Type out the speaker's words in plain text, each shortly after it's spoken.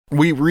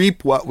We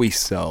reap what we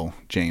sow,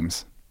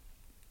 James.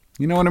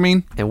 You know what I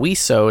mean? And we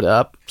sewed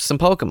up some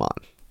Pokemon.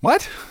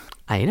 What?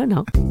 I don't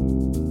know.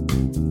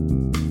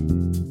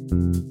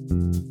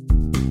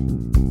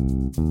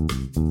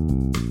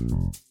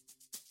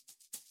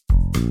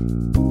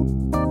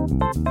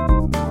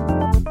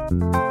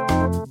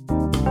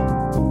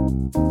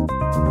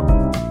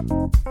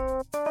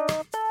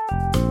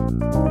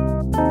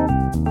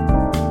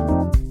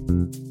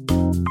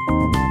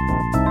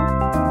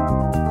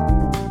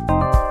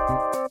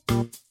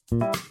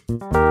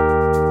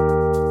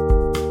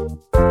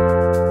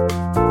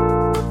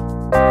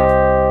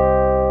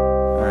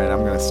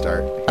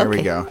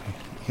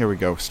 Here we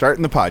go.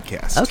 Starting the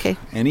podcast. Okay.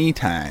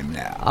 Anytime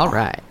now. All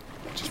right.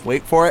 Just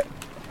wait for it.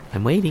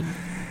 I'm waiting.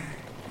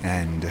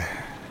 And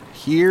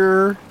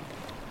here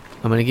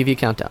I'm going to give you a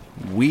countdown.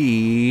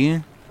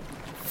 We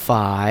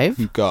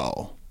 5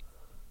 go.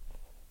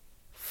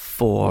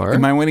 4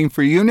 Am I waiting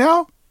for you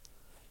now?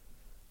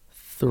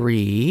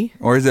 3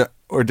 Or is it?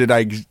 Or did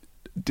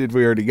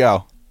we already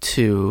go?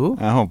 2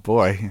 Oh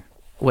boy.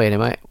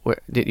 Wait,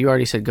 you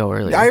already said go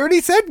earlier. I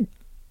already said,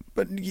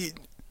 but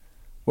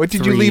what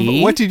did 3 you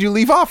leave? What did you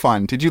leave off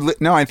on?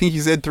 No, I think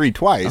you said 3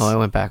 twice. Oh, I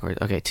went backwards.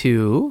 Okay,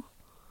 2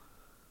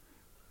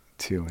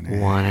 2 and a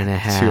half. 1 and a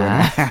half. 2 and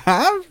a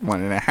half.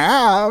 1 and a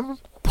half.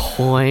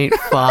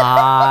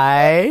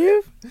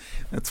 0.5.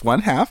 That's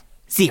 1/2.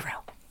 0.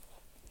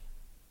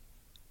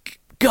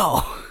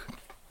 Go.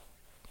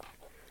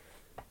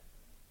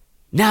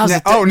 Now's the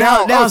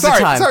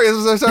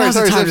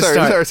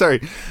time.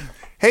 Sorry.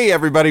 Hey,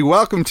 everybody.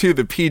 Welcome to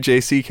the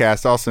PJC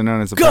Cast, also known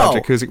as the Go.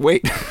 Project Kuzik.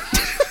 Wait.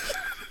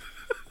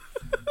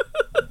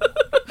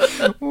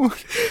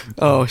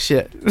 Oh,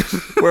 shit.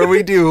 Where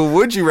we do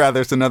Would You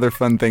Rathers and other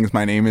fun things.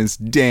 My name is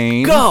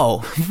Dane.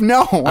 Go.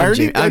 No, I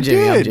Jimmy.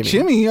 did.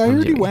 Jimmy, I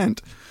already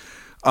went.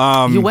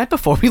 You went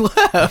before we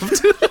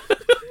left.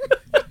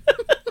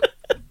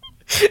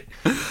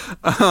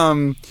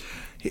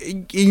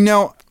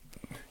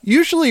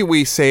 Usually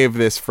we save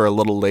this for a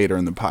little later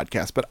in the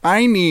podcast, but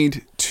I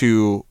need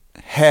to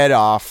head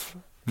off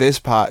this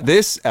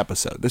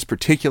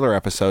particular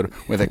episode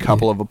with a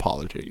couple of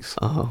apologies.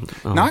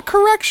 Not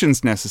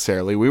corrections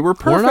necessarily. We were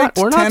perfect.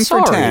 We're 10 not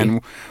for sorry.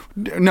 10.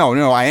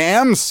 No, I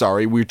am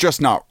sorry. We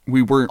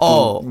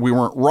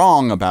weren't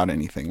wrong about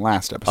anything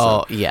last episode.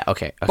 Oh, yeah,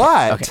 okay.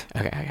 But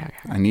Okay.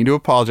 I need to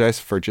apologize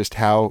for just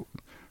how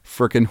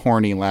freaking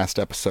horny last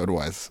episode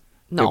was.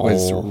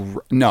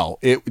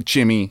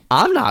 Jimmy.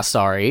 I'm not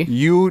sorry.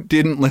 You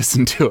didn't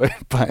listen to it,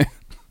 but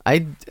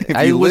I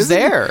was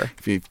there.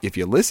 If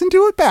you listen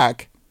to it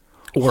back,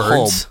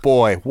 Words. Oh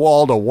boy,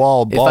 wall to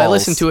wall balls. If I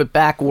listen to it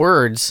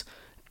backwards,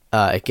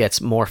 it gets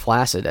more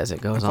flaccid as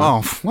it goes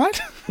on. Oh, what?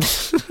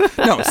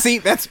 No, see,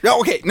 that's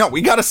okay. No,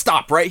 we got to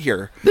stop right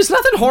here. There's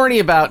nothing horny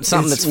about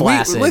something that's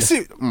flaccid.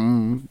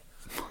 Listen.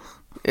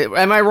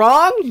 Am I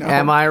wrong?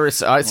 No.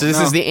 So this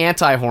is the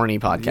anti-horny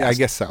podcast. Yeah, I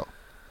guess so.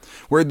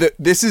 We're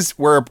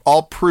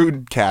all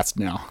prude cast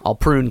now. All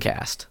prune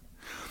cast.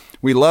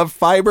 We love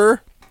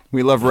fiber.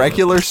 We love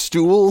regular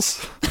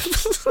stools.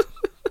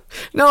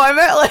 No, I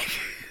meant like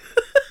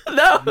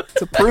no.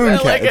 It's a prune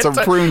cast. It's a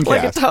prune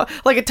cast.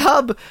 Like a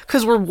tub,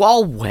 because we're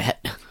all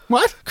wet.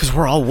 What? Because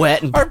we're all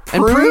wet and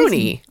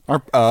pruny.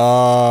 Like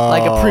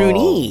a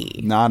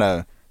pruny. Not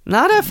a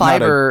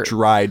fiber. Not a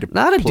dried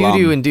Not a plum.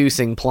 doo-doo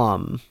inducing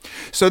plum.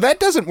 So that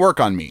doesn't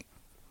work on me.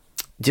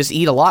 Just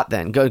eat a lot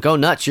then. Go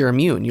nuts. You're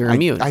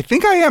immune. I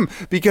think I am,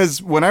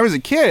 because when I was a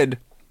kid,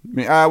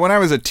 when I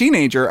was a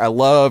teenager, I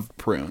loved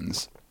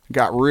prunes.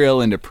 Got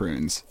real into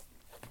prunes.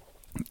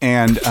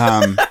 And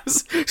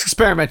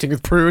experimenting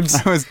with prunes.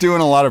 I was doing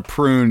a lot of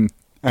prune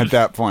at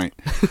that point.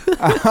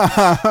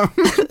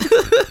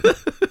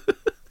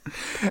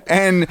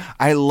 And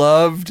I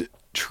loved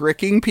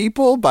tricking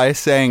people by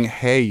saying,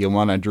 "Hey, you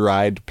want a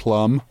dried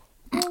plum?"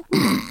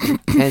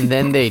 And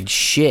then they'd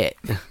shit.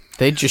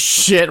 They'd just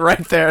shit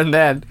right there and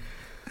then.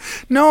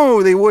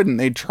 No, they wouldn't.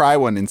 They'd try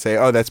one and say,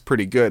 "Oh, that's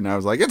pretty good." And I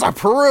was like, "It's a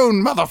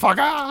prune,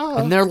 motherfucker!"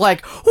 And they're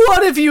like,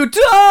 "What have you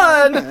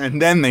done?"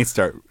 And then they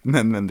start.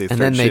 And then they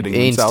start shitting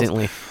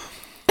instantly.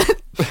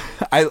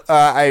 themselves.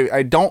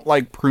 I don't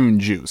like prune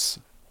juice.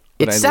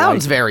 It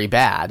sounds very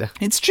bad.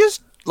 It's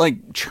just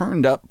like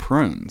churned up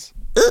prunes.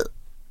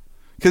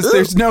 Because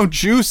there's no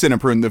juice in a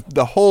prune.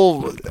 The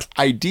whole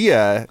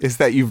idea is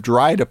that you've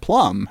dried a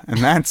plum, and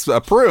that's a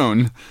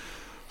prune.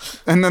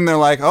 And then they're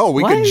like, "Oh,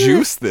 we could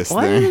juice this thing."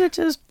 Why isn't it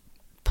just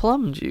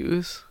plum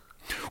juice?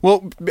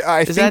 Well,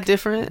 I think... Is that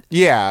different?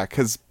 Yeah,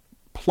 because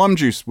plum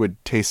juice would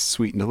taste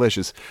sweet and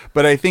delicious.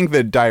 But I think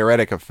the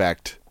diuretic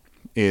effect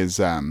is...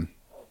 it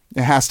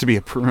has to be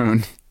a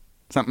prune.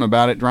 Something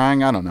about it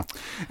drying? I don't know.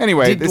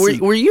 Anyway,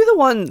 were you the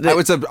one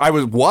that... I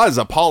was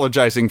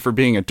apologizing for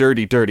being a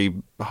dirty,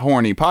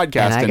 horny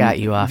podcast. And I got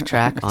you off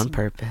track on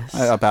purpose.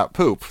 About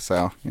poop,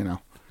 so,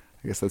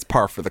 I guess that's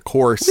par for the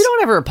course. We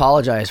don't ever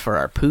apologize for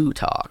our poo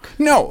talk.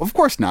 No, of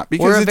course not.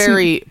 Because We're a it's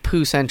very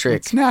poo-centric.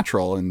 It's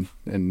natural and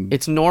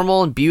It's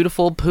normal and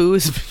beautiful. Poo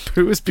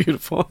is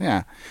beautiful.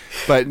 yeah.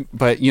 But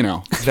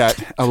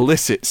that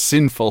illicit,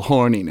 sinful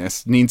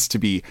horniness needs to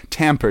be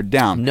tampered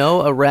down.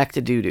 No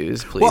erect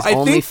doo-doos, please. Well,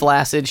 Only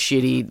flaccid,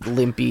 shitty,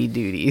 limpy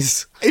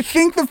dooties. I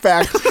think the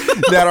fact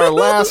that our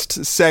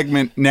last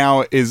segment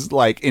now is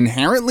like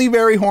inherently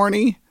very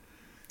horny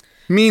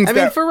means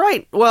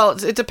well,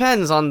 it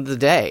depends on the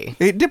day.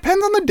 It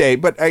depends on the day,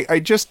 but I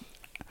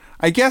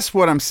guess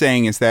what I'm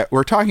saying is that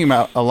we're talking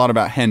about a lot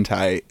about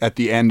hentai at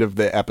the end of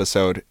the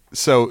episode.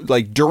 So,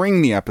 like,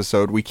 during the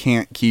episode, we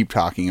can't keep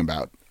talking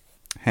about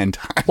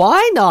hentai.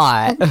 Why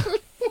not?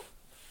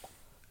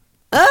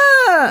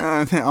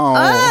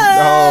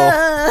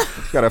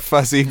 Got a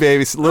fussy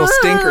baby. Little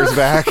Stinker's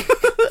back.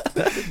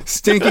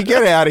 Stinky,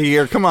 get out of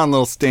here. Come on,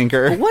 little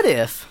Stinker. What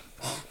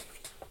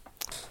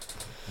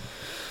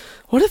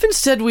if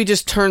instead we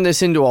just turn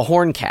this into a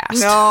horn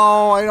cast?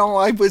 No, I don't.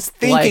 I was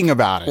thinking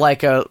about it.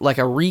 Like a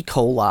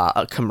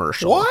Ricola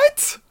commercial.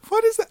 What?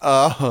 What is that?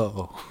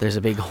 Oh. There's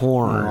a big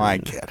horn. Oh, I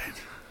get it.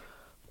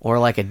 Or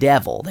like a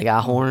devil. They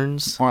got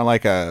horns. Or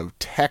like a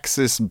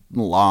Texas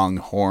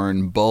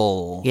longhorn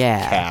bull.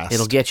 Yeah. Cast.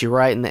 It'll get you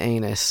right in the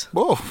anus.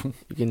 Whoa.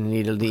 You're going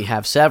to need to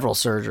have several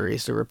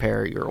surgeries to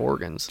repair your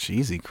organs.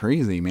 Cheesy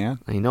crazy, man.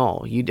 I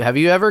know. Have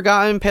you ever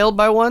gotten impaled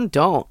by one?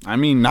 Don't. I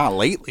mean, not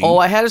lately. Oh,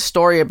 I had a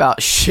story about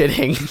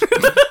shitting.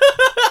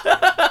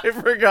 I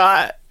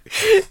forgot.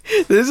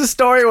 This is a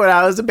story when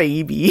I was a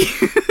baby.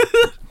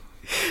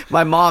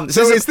 My mom...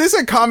 So is this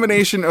a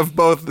combination of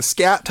both the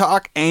scat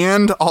talk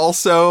and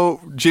also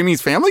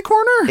Jimmy's Family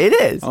Corner? It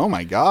is. Oh,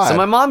 my God. So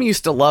my mom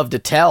used to love to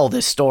tell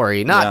this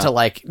story, not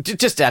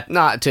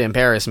to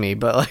embarrass me,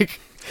 but like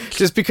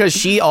just because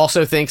she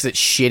also thinks that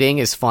shitting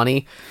is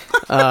funny,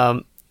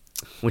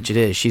 which it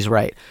is. She's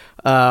right.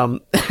 But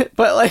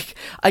like,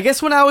 I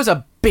guess when I was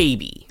a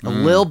baby, a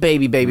little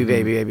baby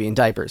in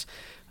diapers,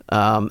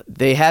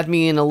 they had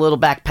me in a little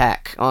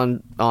backpack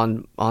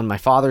on my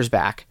father's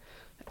back.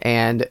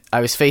 And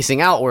I was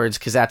facing outwards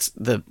because that's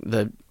the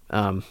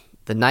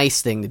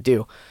nice thing to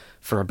do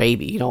for a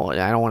baby. I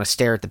don't want to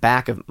stare at the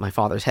back of my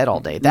father's head all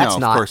day. That's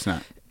of course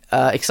not.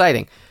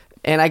 Exciting.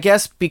 And I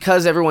guess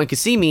because everyone could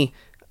see me,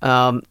 we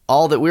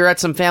were at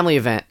some family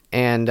event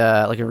and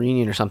like a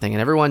reunion or something,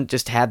 and everyone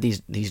just had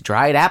these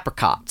dried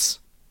apricots,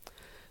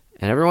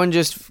 and everyone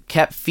just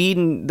kept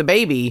feeding the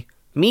baby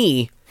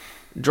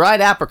dried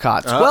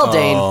apricots. Uh-oh. Well,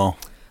 Dane,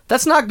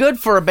 that's not good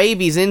for a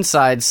baby's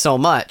insides so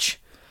much.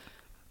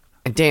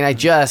 And Dane, I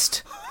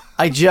just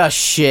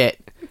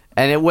shit,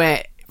 and it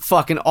went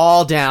fucking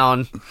all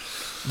down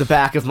the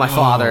back of my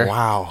father.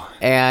 Wow.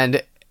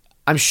 And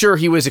I'm sure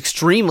he was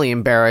extremely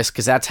embarrassed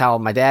because that's how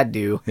my dad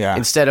do. Yeah.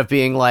 Instead of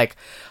being like,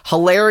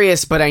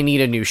 hilarious, but I need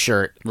a new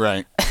shirt.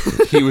 Right.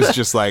 He was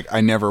just like,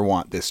 I never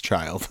want this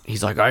child.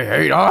 He's like, I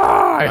hate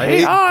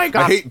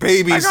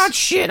babies. I got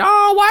shit.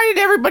 Oh, why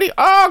did everybody?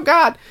 Oh,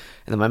 God.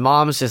 And then my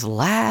mom's just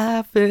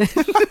laughing.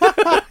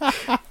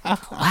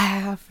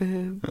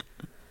 laughing.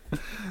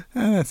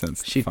 That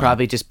sounds She'd fun.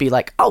 probably just be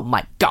like, oh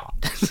my God.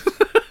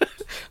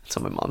 That's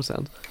how my mom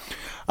sounds.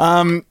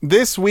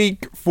 This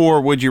week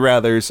for Would You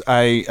Rathers,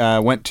 I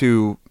went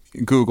to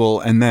Google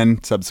and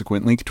then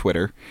subsequently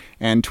Twitter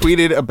and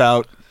tweeted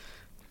about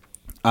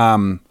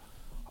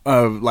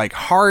like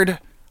hard,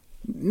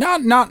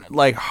 not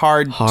like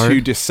hard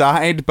to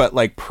decide, but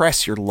like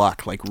press your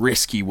luck, like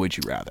risky Would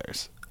You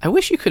Rathers. I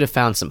wish you could have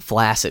found some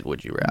flaccid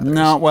Would You Rathers.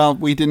 No, well,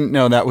 we didn't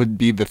know that would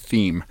be the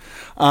theme.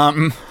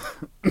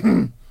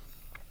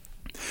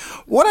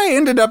 What I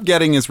ended up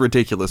getting is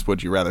ridiculous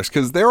Would You Rathers,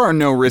 because there are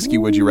no risky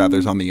Would You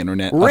Rathers on the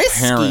internet.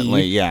 Risky?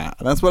 Apparently, yeah.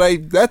 That's what I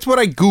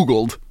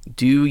Googled.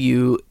 Do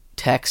you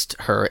text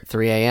her at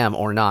 3 a.m.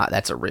 or not?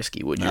 That's a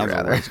risky Would You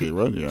Rather. Risky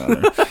Would You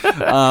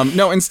Rather.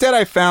 No, instead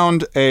I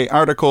found an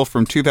article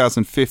from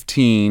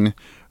 2015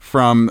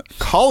 from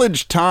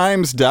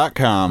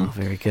collegetimes.com. Oh,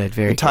 very good,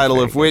 very good. The title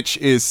very of good. which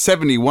is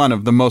 71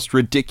 of the most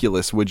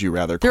ridiculous Would You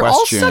Rather They're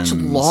questions. all such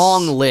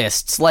long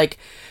lists. Like,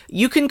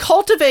 you can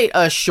cultivate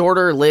a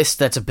shorter list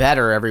that's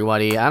better,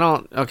 everybody.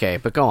 Okay,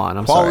 but go on.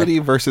 I'm Quality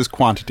sorry. versus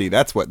quantity.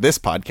 That's what this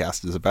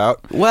podcast is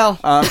about. Well,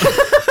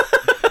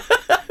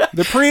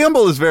 The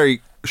preamble is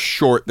very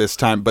short this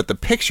time, but the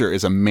picture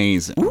is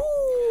amazing.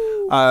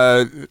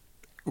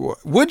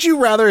 Would You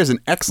Rather is an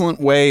excellent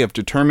way of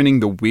determining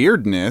the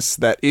weirdness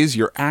that is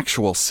your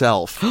actual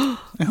self.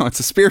 It's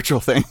a spiritual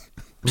thing.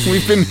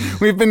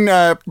 We've been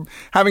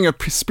having a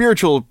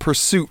spiritual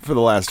pursuit for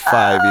the last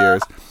 5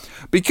 years.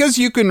 Because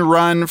you can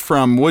run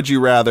from Would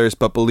You Rathers,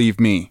 but believe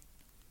me,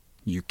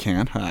 you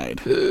can't hide.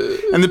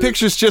 And the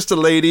picture's just a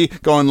lady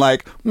going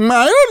like,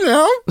 I don't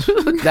know.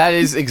 that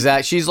is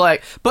exact. She's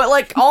like, but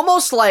like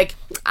almost like,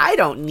 I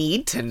don't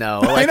need to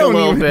know. Like I don't a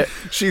little even, bit.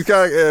 She's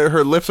got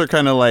her lips are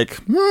kind of like,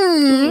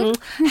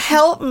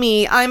 Help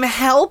me, I'm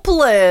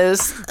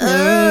helpless.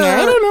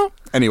 I don't know.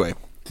 Anyway,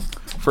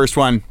 first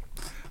one.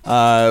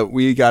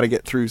 We got to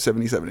get through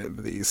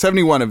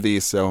 71 of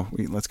these, so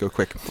let's go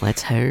quick.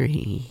 Let's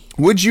hurry.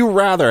 Would you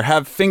rather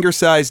have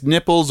finger-sized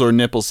nipples or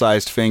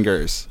nipple-sized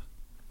fingers?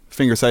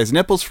 Finger-sized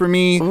nipples for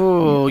me.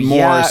 Ooh,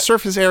 more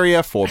surface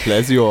area for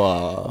pleasure.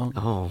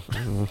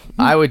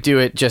 I would do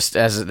it just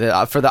as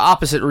for the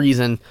opposite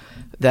reason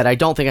that I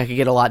don't think I could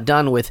get a lot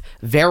done with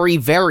very,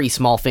 very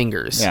small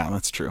fingers. Yeah,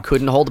 that's true.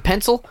 Couldn't hold a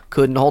pencil.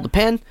 Couldn't hold a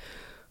pen.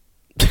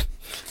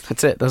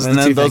 That's it. Those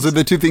are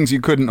the two things you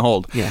couldn't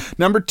hold. Yeah.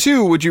 Number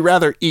 2, would you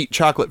rather eat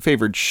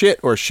chocolate-flavored shit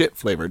or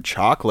shit-flavored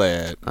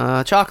chocolate?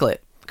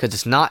 Chocolate, because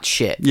it's not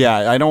shit.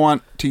 Yeah, I don't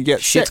want to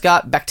get Shit's sick.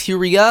 got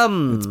bacteria.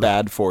 It's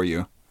bad for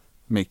you.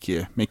 Make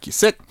you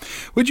sick.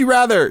 Would you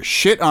rather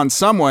shit on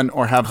someone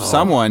or have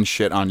someone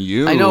shit on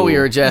you? I know we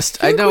were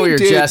just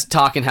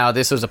talking how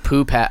this was a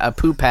poo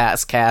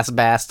pass cast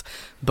bast,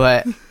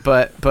 but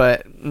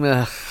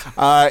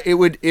it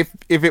would if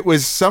it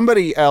was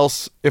somebody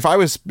else. If I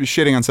was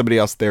shitting on somebody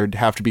else, there'd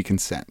have to be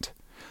consent.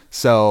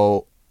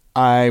 So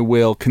I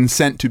will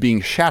consent to being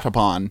shat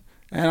upon,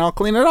 and I'll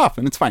clean it off,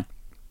 and it's fine.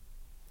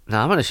 No,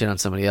 I'm gonna shit on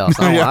somebody else.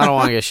 I don't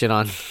want to get shit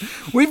on.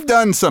 We've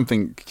done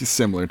something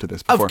similar to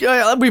this before.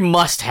 We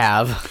must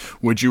have.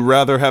 Would you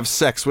rather have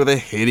sex with a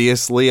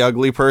hideously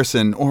ugly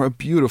person or a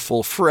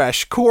beautiful,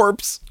 fresh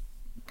corpse?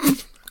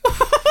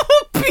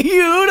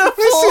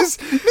 Beautiful.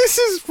 This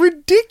is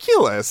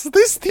ridiculous. Is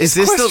this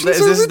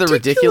the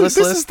ridiculous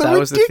list? This is the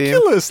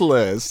ridiculous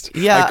list.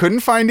 Yeah. I couldn't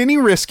find any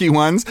risky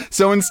ones,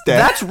 so instead...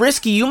 That's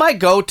risky. You might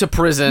go to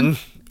prison.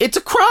 It's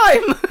a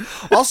crime.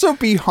 Also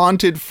be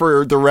haunted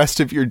for the rest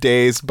of your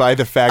days by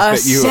the fact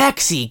that you... A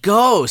sexy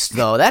ghost,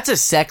 though. That's a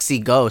sexy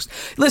ghost.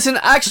 Listen,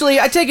 actually,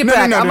 I take it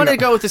back. I'm going to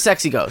go with the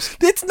sexy ghost.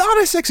 It's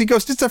not a sexy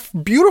ghost. It's a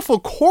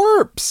beautiful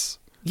corpse.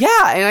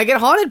 Yeah, and I get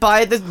haunted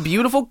by this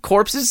beautiful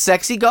corpse's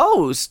sexy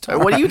ghost.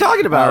 What are you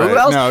talking about? Right. Who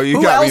else? No,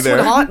 who else would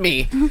haunt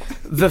me?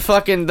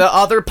 The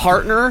other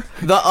partner,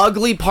 the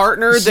ugly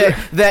partner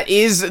that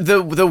is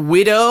the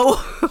widow.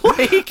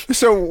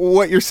 So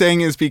what you're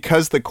saying is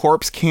because the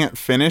corpse can't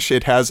finish,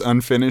 it has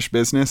unfinished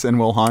business and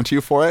will haunt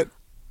you for it?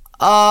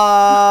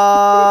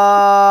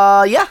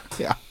 Yeah.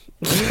 Yeah.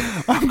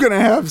 I'm gonna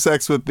have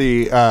sex with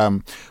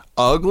the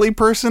ugly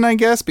person, I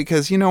guess,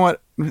 because you know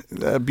what?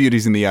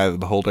 Beauty's in the eye of the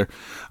beholder.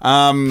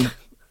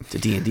 It's a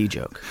D&D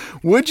joke.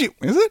 Is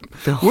it?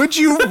 No. Would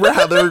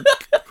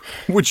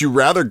you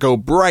rather go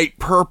bright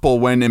purple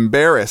when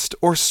embarrassed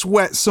or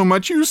sweat so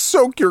much you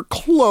soak your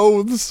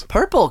clothes?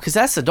 Purple, because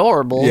that's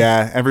adorable.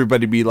 Yeah,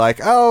 everybody be like,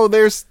 oh,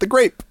 there's the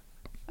grape.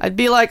 I'd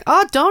be like,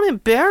 oh, don't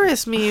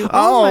embarrass me.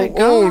 Oh my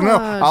God. Oh, no.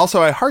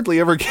 Also, I hardly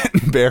ever get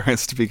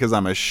embarrassed because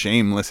I'm a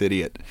shameless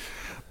idiot.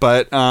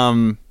 But,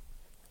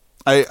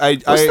 What's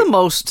the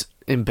most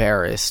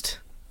embarrassed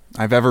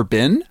I've ever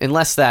been?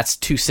 Unless that's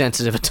too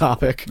sensitive a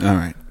topic. All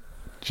right.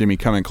 Jimmy,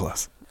 come in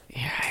close.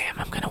 Here I am.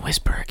 I'm going to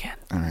whisper again.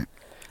 All right.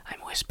 I'm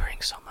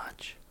whispering so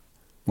much.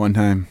 One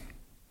time,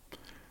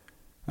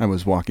 I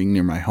was walking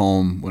near my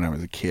home when I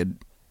was a kid,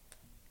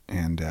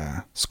 and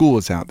school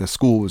was out. The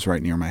school was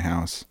right near my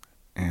house,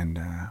 and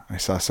I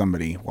saw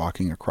somebody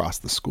walking across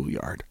the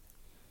schoolyard.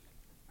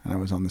 And I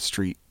was on the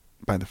street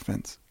by the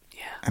fence.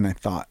 Yeah. And I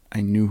thought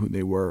I knew who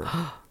they were.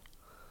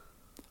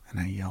 And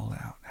I yelled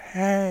out,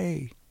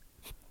 "Hey!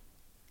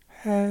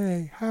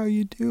 Hey, how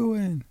you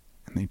doing?"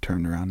 And they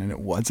turned around and it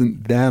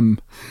wasn't them.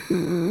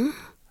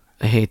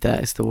 I hate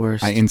that. It's the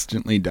worst. I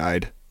instantly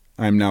died.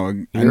 I am now a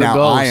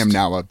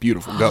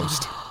beautiful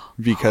ghost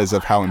because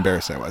of how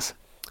embarrassed I was.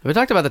 Have we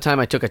talked about the time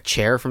I took a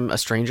chair from a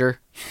stranger?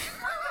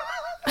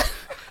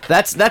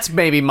 That's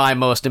maybe my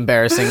most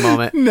embarrassing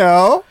moment.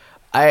 No.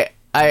 I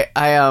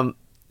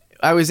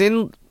was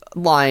in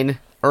line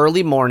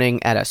early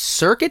morning at a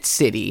Circuit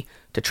City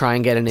to try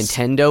and get a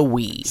Nintendo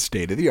Wii.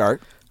 State of the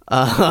art.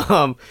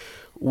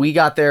 We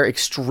got there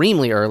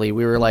extremely early.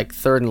 We were like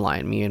third in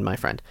line, me and my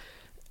friend.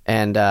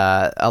 And we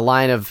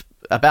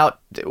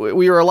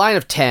were a line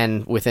of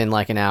 10 within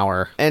like an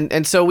hour.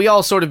 And so we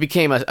all sort of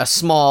became a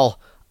small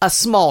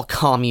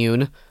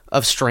commune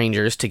of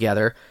strangers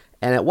together.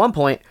 And at one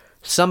point,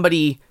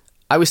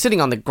 I was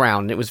sitting on the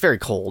ground and it was very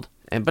cold,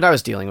 but I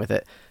was dealing with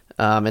it.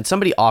 And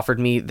somebody offered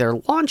me their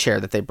lawn chair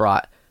that they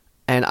brought.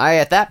 And I,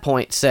 at that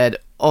point, said,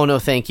 "Oh, no,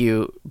 thank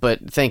you,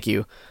 but thank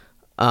you."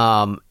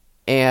 And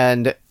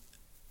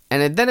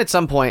then at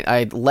some point,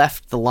 I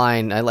left the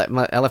line. I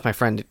left my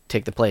friend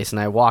take the place, and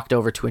I walked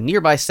over to a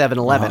nearby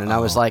 7-Eleven, and I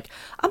was like,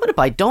 "I'm gonna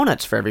buy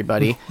donuts for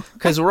everybody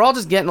because we're all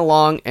just getting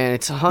along, and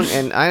it's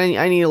and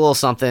I need a little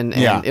something,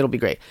 and it'll be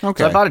great."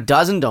 Okay. So I bought a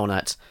dozen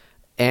donuts,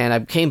 and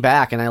I came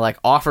back and I like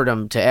offered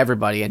them to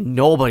everybody, and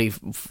nobody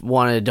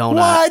wanted a donut.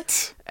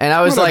 What? And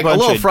I was like a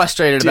little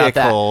frustrated about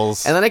that.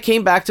 Dickles. And then I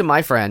came back to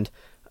my friend,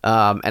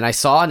 and I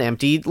saw an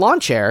empty lawn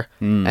chair,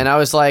 and I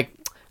was like,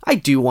 I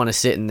do want to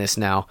sit in this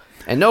now,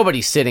 and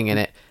nobody's sitting in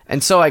it.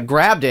 And so I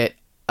grabbed it,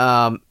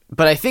 but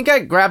I think I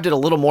grabbed it a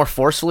little more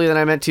forcefully than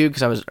I meant to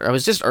because it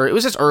was just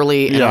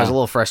early, and I was a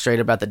little frustrated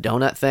about the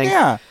donut thing.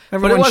 Yeah,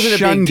 but it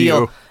wasn't a big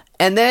deal. You.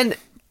 And then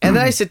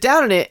I sit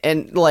down in it,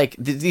 and like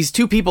these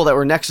two people that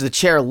were next to the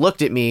chair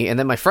looked at me, and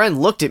then my friend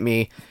looked at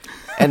me,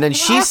 And then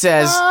she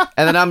says,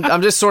 and then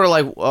I'm just sort of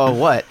like, oh,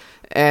 what?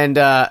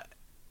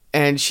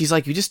 And she's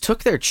like, you just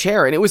took their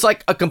chair. And it was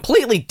like a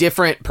completely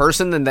different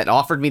person than that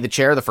offered me the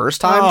chair the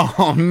first time.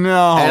 Oh,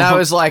 no. And I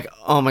was like,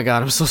 oh my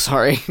God, I'm so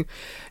sorry.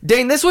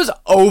 Dane, this was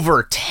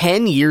over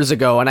 10 years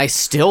ago, and I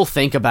still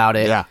think about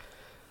it. Yeah.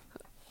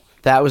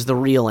 That was the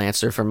real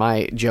answer for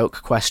my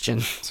joke question.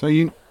 So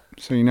you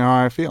know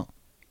how I feel.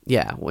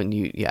 Yeah, when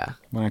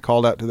I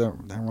called out to that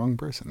wrong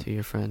person. to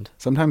your friend.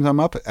 Sometimes I'm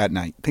up at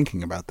night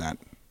thinking about that.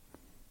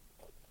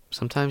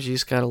 Sometimes you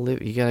just gotta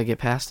live. You gotta get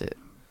past it.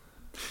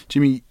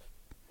 Jimmy,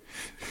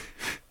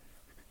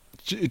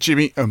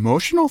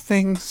 emotional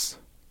things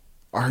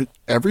are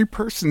every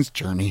person's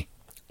journey.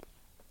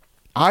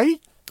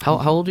 I How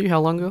old are you? How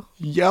long ago?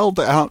 yelled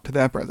out to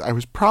that brother. I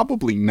was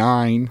probably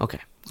 9. Okay.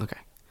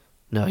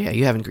 No, yeah,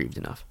 you haven't grieved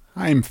enough.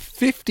 I'm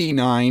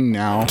 59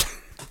 now.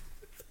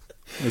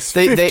 It's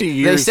They 50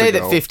 years say ago.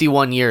 that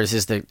 51 years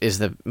is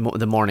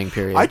the mourning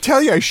period. I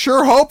tell you, I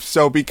sure hope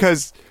so,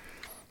 because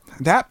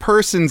that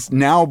person's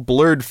now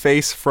blurred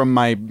face from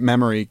my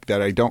memory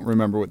that I don't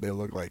remember what they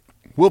look like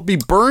will be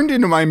burned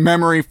into my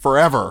memory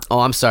forever. Oh,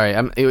 I'm sorry.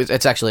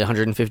 It's actually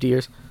 150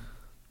 years.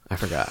 I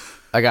forgot.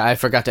 I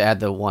forgot to add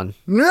the 1.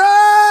 I'm No!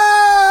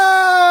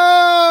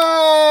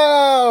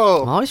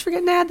 always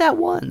forgetting to add that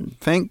 1.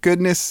 Thank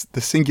goodness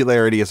the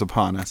singularity is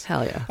upon us.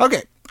 Hell yeah.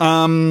 Okay.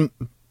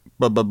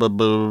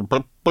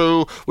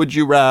 Would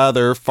you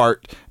rather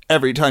fart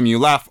every time you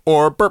laugh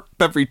or burp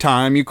every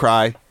time you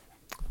cry?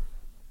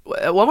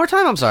 One more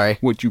time. I'm sorry.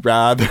 Would you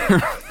rather?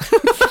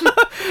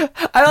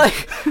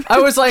 I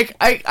was like,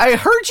 I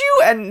heard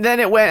you, and then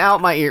it went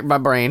out my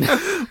brain.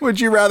 Would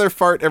you rather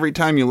fart every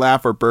time you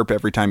laugh or burp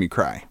every time you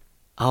cry?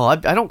 Oh, I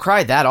don't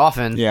cry that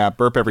often. Yeah,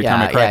 burp every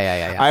time I cry.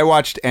 Yeah. I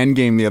watched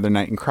Endgame the other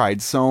night and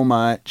cried so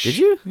much. Did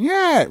you?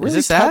 Yeah, it really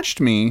this sad? touched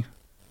me.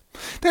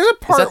 There's a Is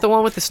part. that the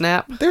one with the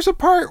snap? There's a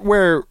part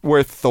where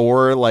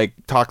Thor like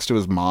talks to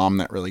his mom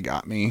that really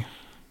got me.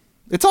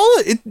 It's all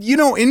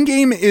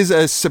Endgame is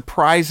a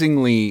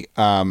surprisingly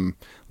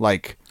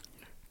like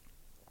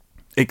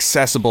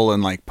accessible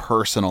and like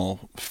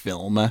personal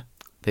film.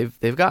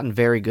 They've gotten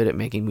very good at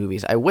making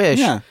movies. I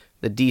wish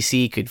the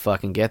DC could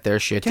fucking get their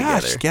shit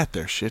together. Gosh, get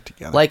their shit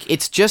together. Like,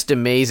 it's just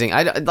amazing.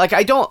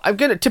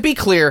 To be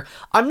clear,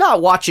 I'm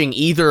not watching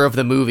either of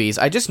the movies.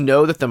 I just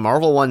know that the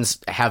Marvel ones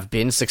have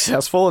been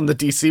successful and the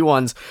DC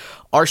ones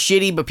are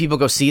shitty, but people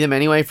go see them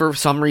anyway for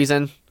some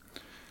reason.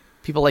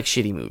 People like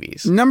shitty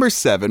movies. Number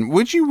 7,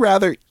 would you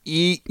rather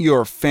eat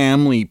your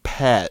family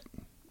pet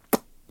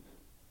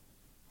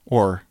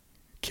or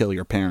kill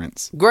your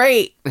parents?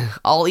 Great.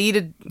 I'll eat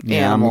an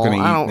animal. I'm going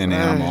to eat an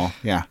animal.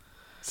 Yeah.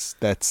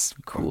 That's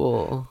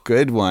cool.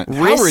 Good one.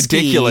 Risky. How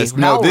ridiculous.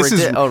 No, this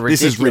is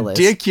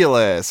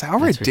ridiculous. How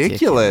That's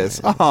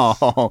ridiculous. ridiculous.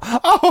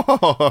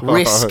 Oh.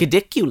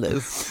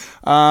 Risk-diculous.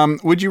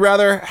 Would you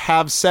rather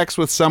have sex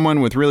with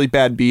someone with really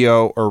bad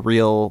BO or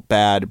real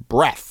bad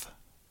breath?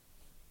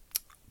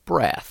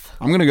 Breath.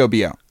 I'm going to go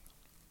BO.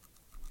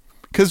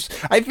 Cuz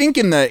I think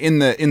in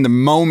the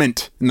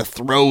moment, in the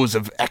throes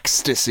of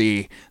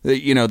ecstasy,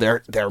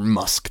 their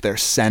musk, their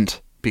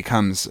scent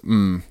becomes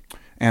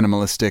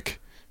animalistic.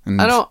 And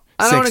I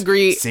don't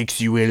agree.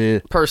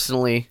 Sexual.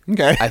 Personally.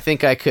 Okay. I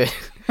think I could.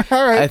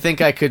 All right. I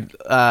think I could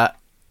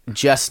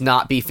just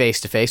not be face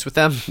to face with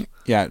them.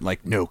 Yeah,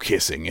 like no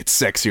kissing. It's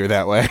sexier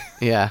that way.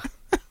 Yeah.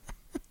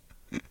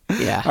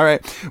 Yeah. All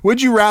right.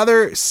 Would you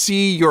rather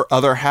see your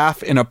other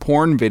half in a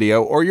porn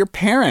video or your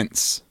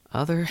parents?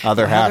 Other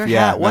half,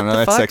 yeah. What no, the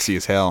that's fuck? sexy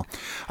as hell.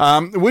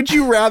 Would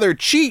you rather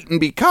cheat and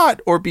be caught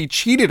or be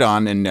cheated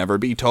on and never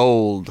be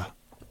told?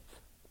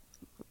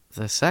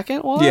 The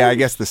second one? Yeah, I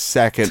guess the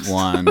second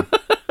one.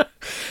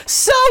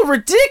 So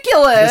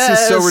ridiculous. This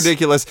is so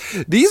ridiculous.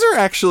 These are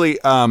actually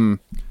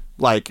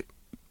like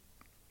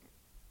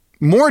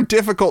more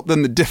difficult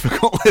than the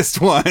difficult list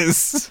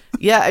was.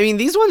 Yeah, I mean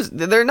these ones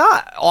they're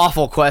not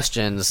awful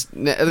questions.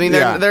 I mean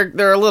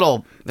they're a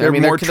little They're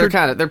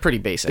they're pretty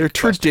basic. They're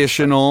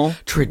traditional.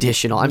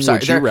 Traditional. I'm Would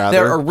sorry. you rather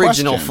They're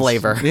original questions.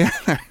 flavor. Yeah.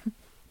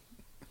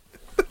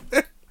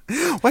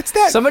 What's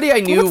that? Somebody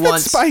I knew What's that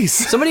once. spice?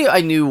 Somebody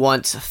I knew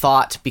once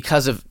thought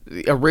because of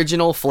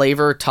original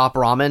flavor top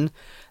ramen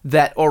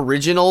that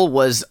original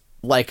was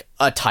like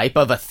a type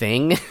of a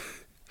thing,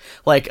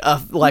 like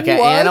an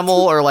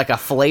animal or like a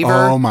flavor.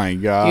 Oh my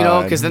god! You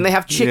know, because then they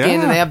have chicken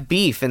Yeah. and they have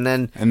beef and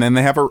then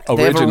they have original.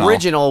 they have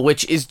original,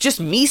 which is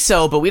just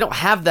miso, but we don't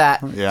have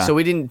that, Yeah. so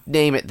we didn't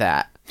name it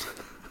that.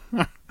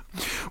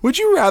 Would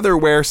you rather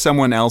wear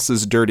someone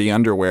else's dirty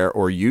underwear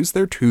or use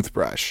their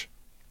toothbrush?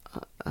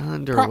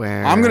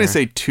 Underwear. I'm gonna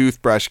say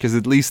toothbrush because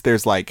at least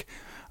there's like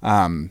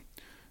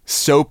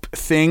soap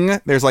thing.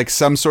 There's like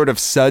some sort of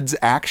suds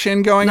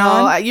action going No,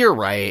 on, you're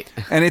right.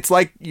 and it's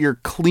like you're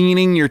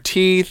cleaning your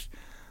teeth,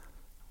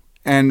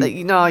 and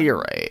No, you're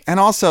right. and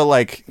also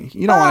like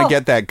you don't want Well- to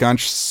get that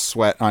gunch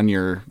sweat on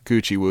your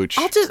Gucci wooch.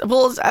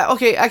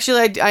 Okay,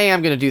 actually, I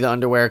am gonna do the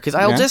underwear because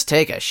I'll Yeah. just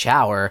take a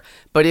shower.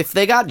 But if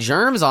they got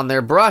germs on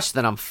their brush,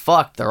 then I'm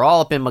fucked. They're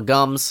all up in my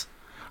gums.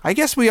 I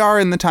guess we are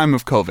in the time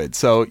of COVID,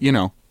 so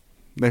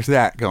there's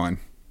that going.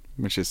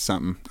 which is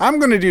something. I'm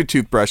going to do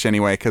toothbrush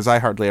anyway because I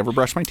hardly ever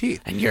brush my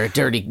teeth. And you're a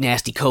dirty,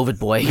 nasty COVID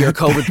boy. You're a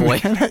COVID boy.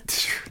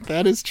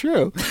 That is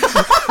true.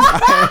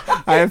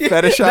 I have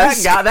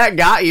fetishized. That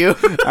got you.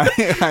 I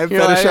have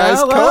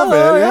fetishized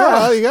COVID.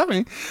 Yeah, you got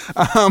me.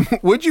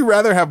 Would you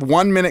rather have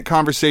 1 minute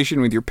conversation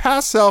with your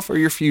past self or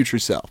your future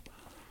self?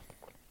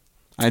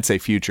 I'd say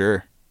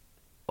future.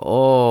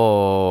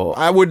 Oh,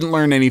 I wouldn't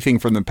learn anything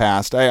from the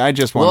past. I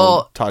just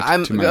want to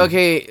talk to my...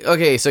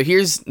 Okay, so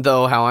here's,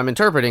 though, how I'm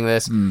interpreting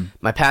this.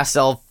 My past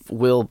self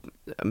will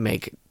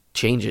make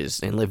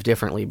changes and live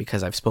differently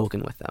because I've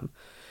spoken with them.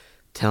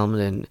 Tell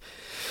them to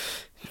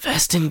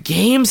invest in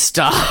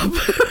GameStop.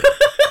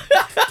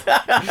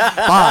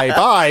 Bye.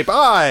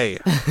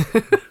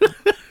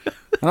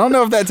 I don't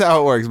know if that's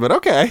how it works, but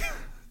okay.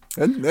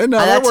 No,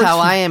 that's how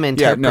I am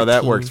interpreting. Yeah, no,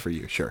 that works for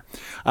you, sure.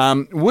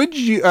 Would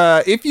you,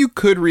 if you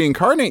could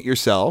reincarnate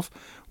yourself,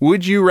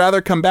 would you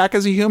rather come back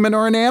as a human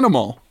or an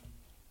animal?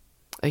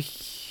 A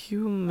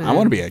human. I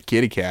want to be a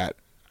kitty cat.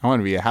 I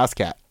want to be a house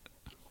cat.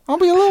 I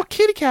want to be a little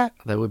kitty cat.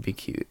 That would be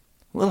cute.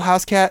 Little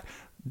house cat.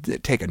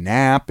 Take a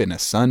nap in a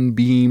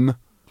sunbeam.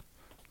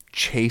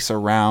 Chase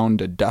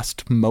around a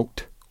dust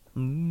moat.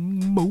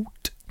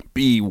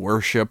 Be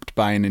worshipped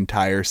by an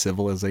entire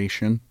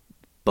civilization.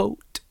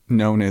 Boat.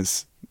 Known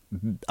as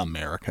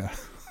America.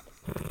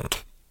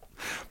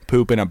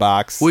 Poop in a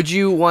box. Would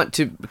you want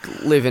to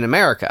live in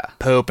America?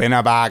 Poop in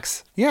a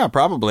box. Yeah,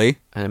 probably.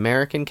 An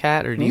American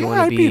cat, or do you want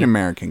to I'd be an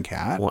American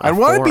cat. I'd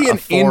want to be an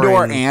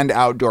indoor and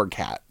outdoor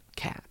cat.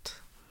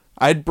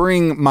 I'd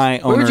bring my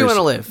owner's. Where would you want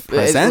to live?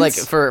 Presents. Like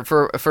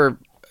for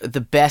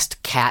the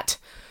best cat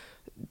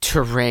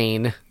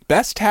terrain.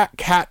 Best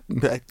cat.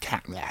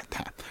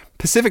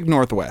 Pacific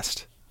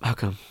Northwest. How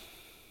come?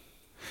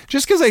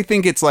 Just because I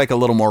think it's like a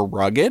little more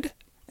rugged.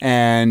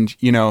 And,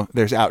 you know,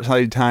 there's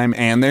outside time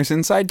and there's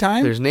inside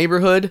time. There's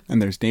neighborhood. And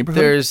there's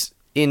neighborhood. There's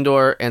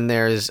indoor and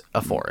there's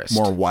a forest.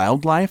 More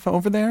wildlife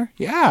over there.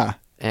 Yeah.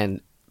 And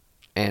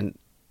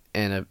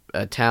a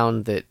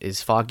town that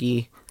is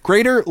foggy.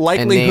 Greater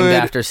likelihood. And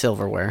named after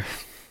silverware.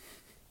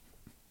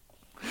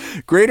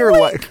 Greater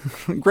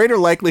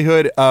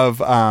likelihood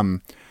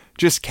of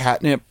just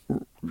catnip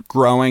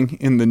growing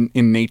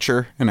in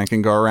nature, and I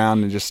can go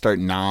around and just start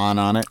gnawing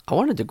on it. I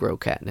wanted to grow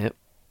catnip.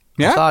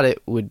 Yeah? I thought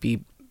it would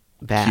be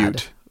bad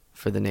Cute.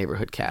 for the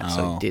neighborhood cat,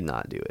 so I did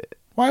not do it.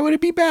 Why would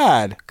it be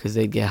bad? Because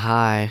they'd get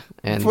high,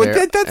 and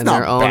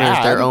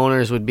their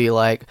owners would be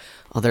like,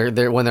 oh,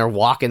 they're when they're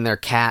walking their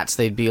cats,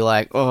 they'd be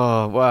like,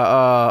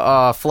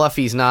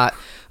 Fluffy's not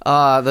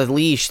the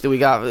leash that we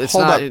got. It's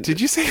Hold not. up,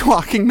 did you say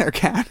walking their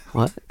cat?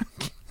 What?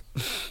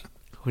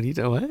 What do you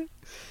do? What?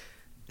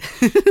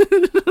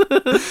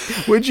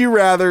 Would you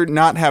rather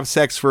not have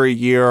sex for a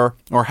year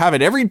or have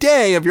it every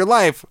day of your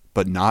life,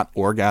 but not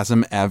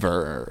orgasm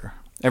ever?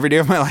 Every day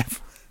of my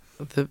life.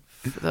 The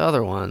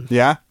other one.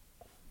 Yeah?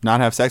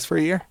 Not have sex for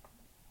a year?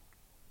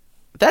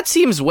 That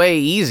seems way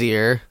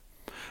easier.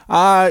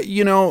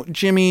 You know,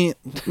 Jimmy,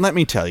 let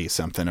me tell you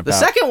something about... The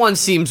second one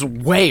seems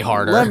way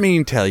harder. Let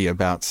me tell you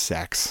about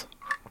sex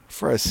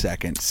for a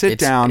second. Sit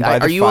down by the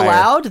fire. Are you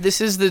allowed? This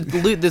is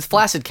the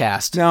Flaccid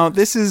Cast. No,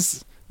 this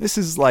is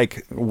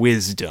like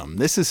wisdom.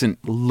 This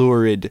isn't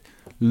lurid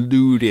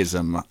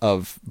ludism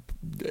of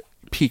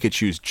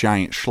Pikachu's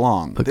giant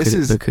schlong. But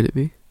could it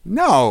be?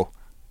 No.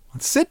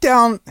 Sit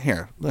down.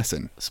 Here,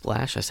 listen.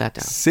 Splash, I sat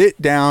down.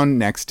 Sit down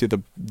next to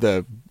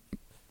the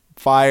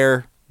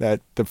fire, the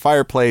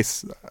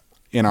fireplace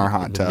in our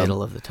hot tub. In the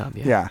middle of the tub,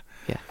 yeah.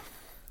 Yeah.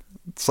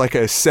 It's like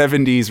a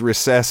 70s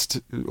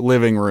recessed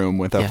living room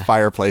with a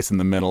fireplace in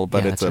the middle,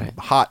 but it's a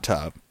hot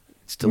tub.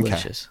 It's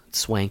delicious. Okay. It's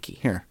swanky.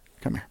 Here,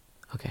 come here.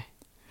 Okay.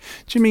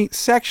 Jimmy,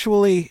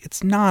 sexually,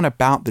 it's not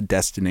about the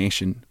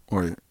destination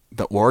or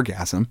the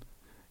orgasm.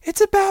 It's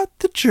about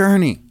the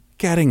journey,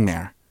 getting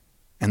there,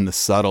 and the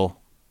subtle,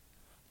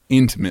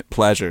 intimate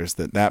pleasures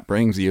that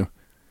brings you.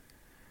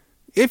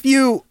 If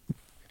you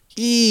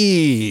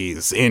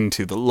ease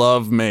into the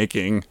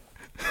lovemaking,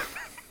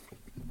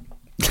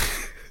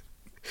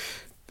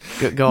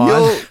 go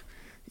on.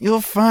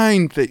 You'll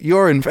find that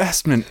your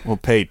investment will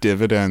pay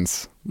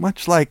dividends,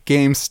 much like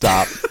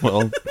GameStop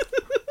will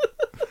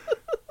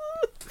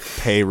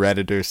pay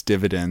Redditors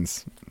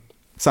dividends.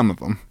 Some of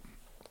them.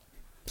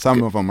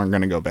 Some of them are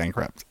going to go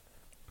bankrupt.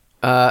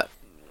 I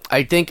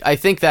think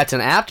that's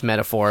an apt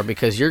metaphor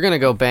because you're going to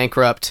go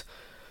bankrupt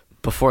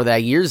before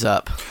that year's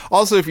up.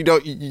 Also, if you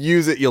don't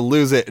use it, you'll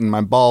lose it, and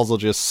my balls will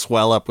just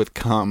swell up with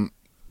cum.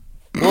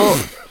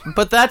 Well,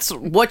 but that's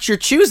what you're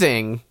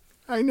choosing.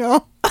 I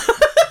know.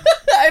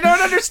 I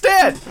don't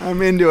understand.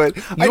 I'm into it.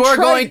 You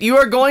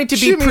are going to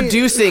be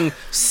producing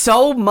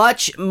so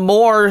much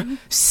more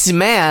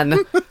sman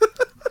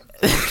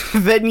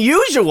than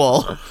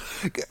usual.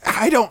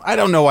 I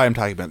don't know why I'm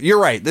talking about it. You're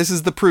right. This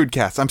is the prude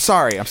cast. I'm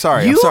sorry.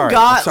 You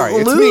got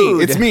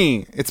lewd. It's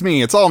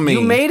me. It's all me.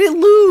 You made it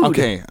lewd.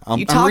 Okay.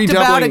 You talked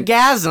about a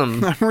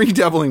gasm. I'm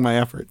redoubling my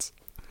efforts.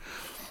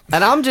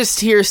 And I'm just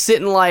here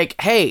sitting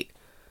like, hey,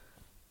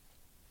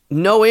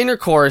 no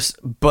intercourse,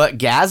 but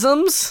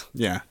gasms?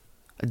 Yeah.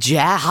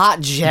 Hot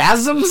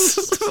jasms?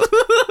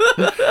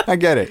 I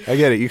get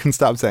it. You can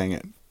stop saying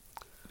it.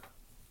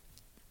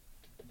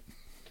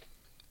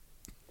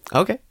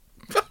 Okay.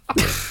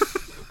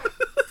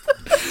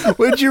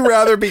 Would you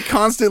rather be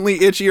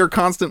constantly itchy or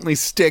constantly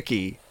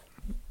sticky?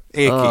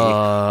 Icky.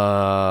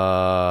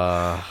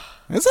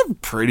 That's a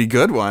pretty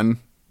good one.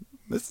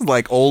 This is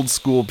like old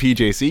school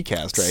PJC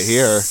cast right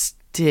here.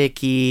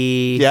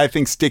 Sticky. Yeah, I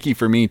think sticky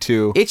for me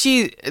too.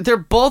 Itchy, they're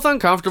both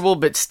uncomfortable,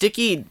 but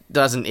sticky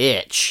doesn't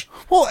itch.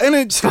 Well, and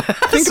it's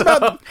think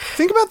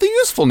about the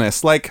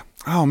usefulness. Like,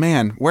 oh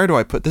man, where do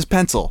I put this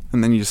pencil?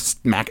 And then you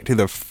just smack it to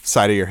the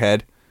side of your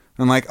head.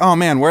 And like, oh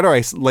man, where do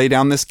I lay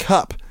down this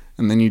cup?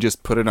 And then you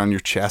just put it on your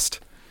chest.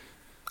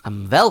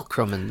 I'm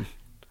velcroing.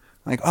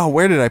 Like, oh,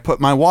 where did I put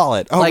my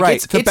wallet? Oh, Like,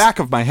 right, the back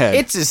of my head.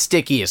 It's as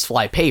sticky as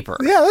fly paper.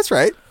 Yeah, that's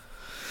right.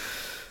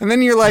 And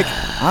then you're like,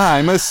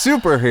 I'm a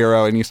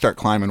superhero, and you start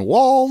climbing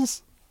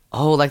walls.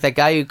 Oh, like that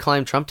guy who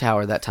climbed Trump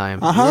Tower that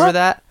time. Uh-huh. Remember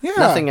that? Yeah.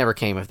 Nothing ever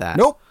came of that.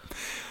 Nope.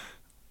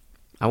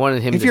 I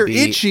wanted him If to you're be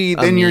itchy, a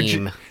then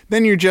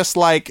meme. you're just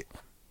like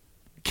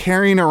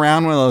carrying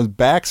around one of those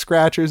back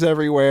scratchers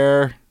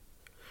everywhere.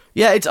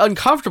 Yeah, it's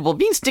uncomfortable.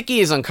 Being sticky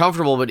is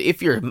uncomfortable, but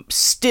if you're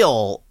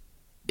still,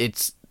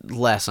 it's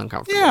less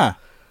uncomfortable. Yeah.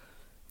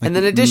 And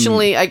then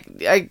additionally, I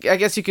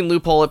guess you can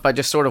loophole it by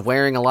just sort of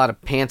wearing a lot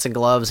of pants and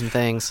gloves and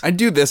things. I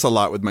do this a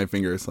lot with my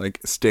fingers,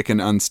 like stick and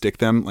unstick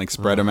them, like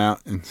spread them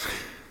out, and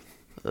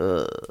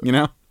you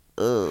know,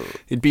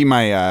 it'd be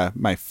my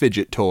my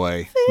fidget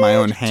toy, my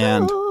own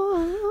hand.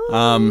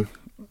 Are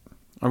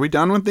we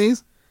done with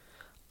these?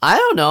 I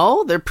don't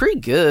know. They're pretty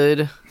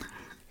good.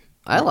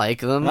 I like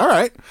them. All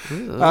right.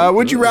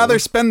 Would you rather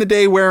spend the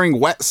day wearing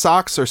wet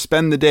socks or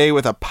spend the day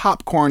with a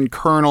popcorn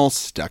kernel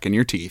stuck in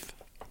your teeth?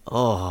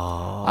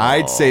 Oh.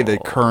 I'd say the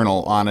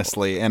kernel,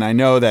 honestly, and I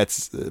know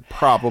that's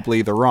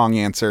probably the wrong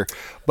answer,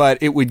 but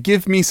it would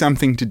give me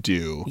something to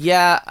do.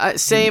 Yeah,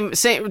 same.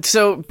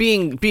 So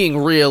being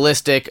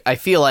realistic, I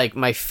feel like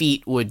my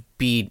feet would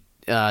be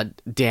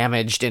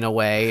damaged in a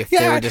way if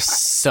they were just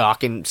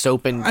soaking.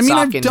 I mean,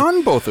 I've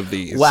done both of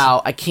these.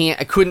 Wow, I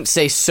couldn't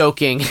say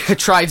soaking. I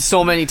tried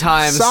so many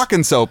times.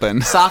 Sockin'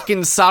 soapin'.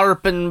 Sockin'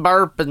 sarpin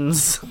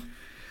barpins.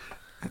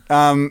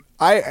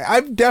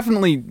 I've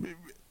definitely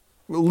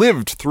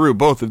lived through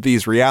both of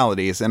these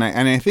realities, and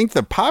I think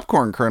the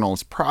popcorn kernel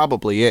is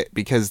probably it,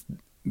 because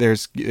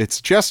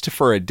it's just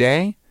for a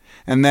day,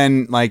 and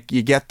then like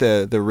you get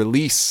the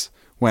release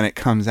when it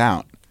comes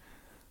out.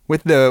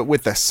 With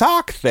the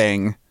sock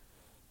thing,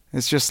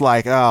 it's just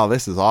like, oh,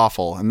 this is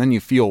awful, and then you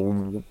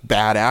feel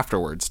bad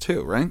afterwards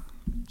too, right?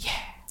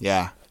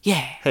 Yeah.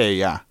 Hey,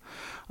 yeah.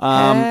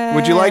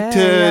 Would you like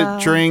to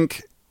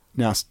drink?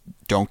 Now,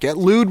 don't get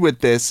lewd with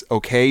this,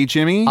 okay,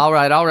 Jimmy? All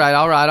right.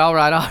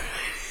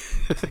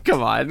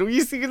 Come on,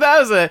 you see,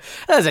 that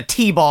was a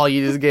T-ball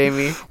you just gave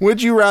me.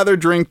 Would you rather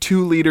drink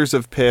 2 liters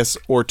of piss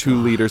or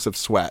 2 liters of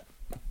sweat?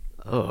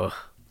 Ugh.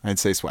 I'd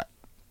say sweat.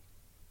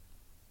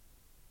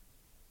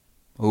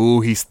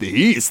 Ooh, he's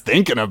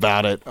thinking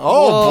about it.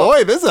 Oh,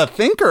 boy, this is a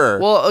thinker.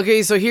 Well,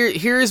 okay, so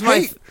here's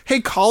my...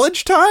 Hey,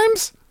 college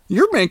times?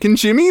 You're making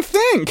Jimmy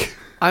think.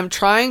 I'm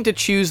trying to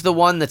choose the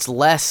one that's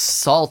less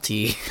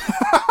salty.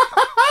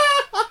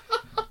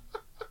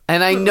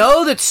 And I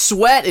know that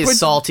sweat is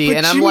salty, but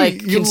and I'm Jimmy,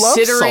 like you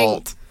considering...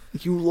 love salt.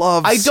 You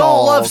love I salt.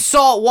 don't love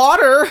salt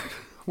water.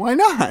 Why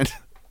not?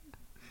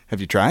 Have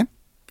you tried?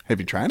 To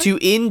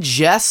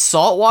ingest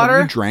salt water?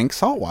 Have you drank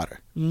salt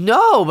water?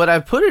 No, but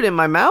I've put it in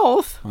my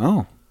mouth.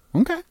 Oh,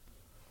 okay.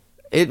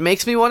 It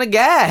makes me want to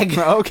gag.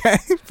 Okay,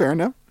 fair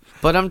enough.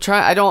 But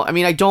I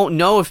don't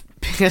know if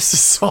piss is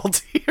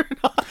salty or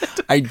not.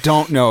 I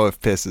don't know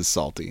if piss is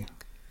salty.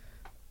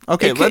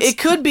 Okay, it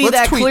could be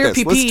that clear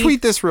pee-pee. Let's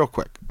tweet this real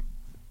quick.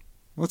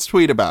 Let's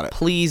tweet about it.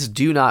 Please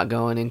do not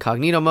go in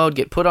incognito mode.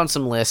 Get put on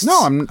some lists.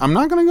 No, I'm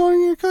not going to go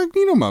in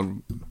incognito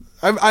mode.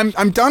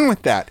 I'm done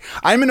with that.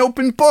 I'm an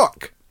open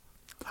book.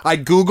 I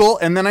Google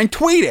and then I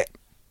tweet it.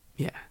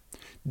 Yeah.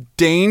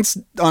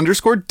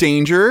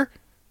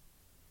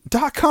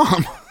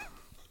 Danes_danger.com.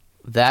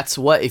 That's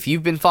what, if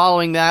you've been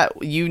following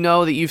that, you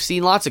know that you've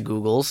seen lots of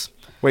Googles.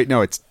 Wait,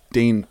 no, it's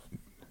Dane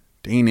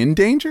in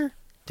danger?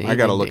 I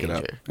gotta look it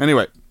up.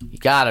 Anyway. You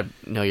gotta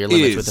know your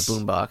limits with the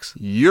boombox.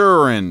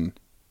 Urine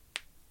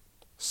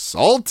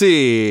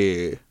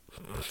salty?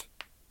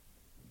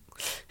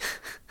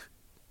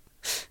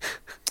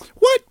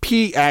 What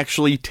pee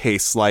actually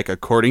tastes like,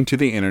 according to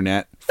the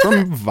internet,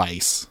 from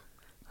Vice.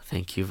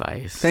 Thank you,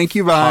 Vice.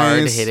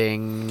 Hard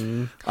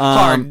hitting.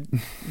 Hard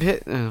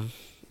hit. I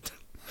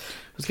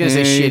was going to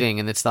say shitting,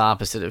 and it's the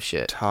opposite of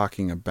shit.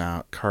 Talking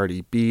about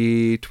Cardi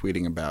B,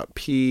 tweeting about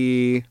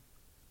pee.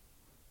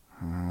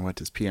 What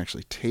does pee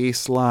actually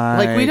taste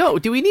like?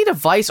 Like, do we need a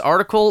Vice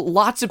article?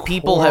 Lots of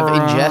people have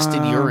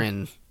ingested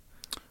urine.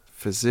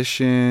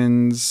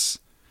 Physicians.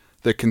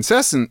 The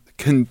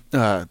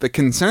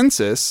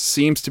consensus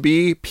seems to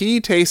be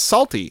pee tastes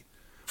salty,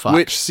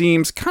 which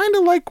seems kind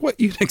of like what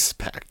you'd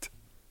expect.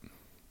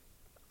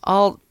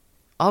 I'll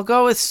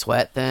go with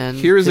sweat then.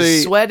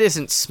 Sweat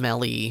isn't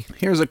smelly.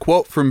 Here's a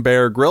quote from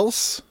Bear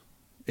Grylls.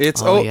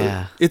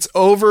 Yeah. It's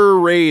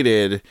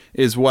overrated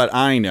is what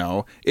I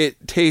know.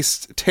 It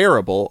tastes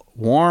terrible,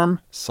 warm,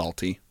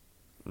 salty.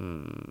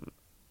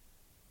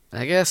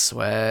 I guess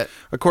sweat.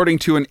 According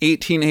to an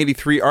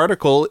 1883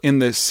 article in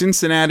the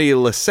Cincinnati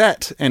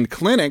Lancet and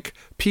Clinic,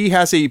 pea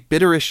has a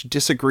bitterish,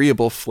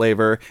 disagreeable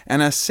flavor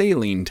and a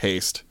saline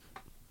taste.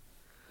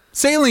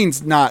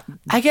 Saline's not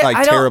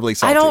terribly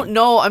salty. I don't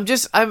know.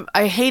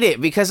 I hate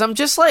it because I'm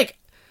just like,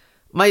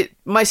 my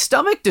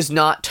stomach does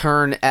not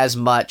turn as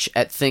much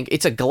at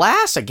it's a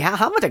glass,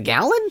 how much, a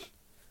gallon?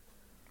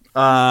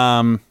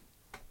 Let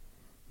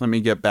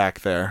me get back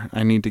there.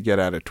 I need to get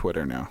out of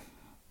Twitter now.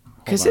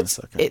 Because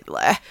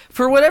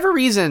for whatever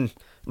reason,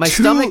 my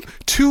stomach...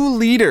 2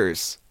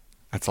 liters.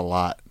 That's a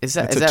lot. Is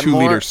that a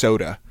more? 2-liter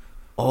soda.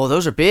 Oh,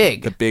 those are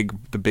big. The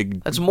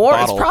big. That's more.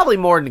 Bottle. It's probably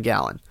more than a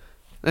gallon.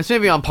 That's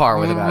maybe on par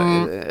with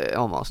about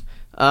almost.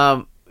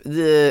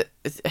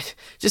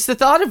 Just the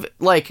thought of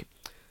like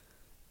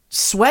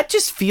sweat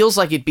just feels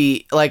like it'd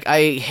be like,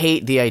 I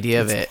hate the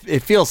idea of it.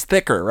 It feels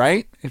thicker,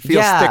 right? It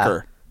feels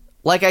thicker.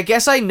 Like, I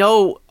guess I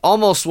know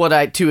almost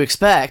what to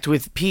expect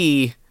with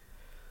pee.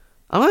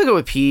 I'm gonna go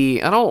with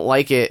pee. I don't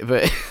like it,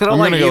 but I don't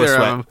like either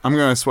of them. I'm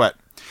gonna sweat.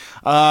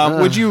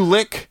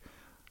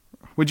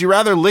 Would you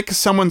rather lick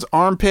someone's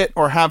armpit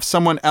or have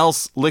someone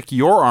else lick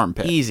your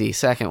armpit? Easy.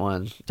 Second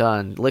one.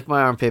 Done. Lick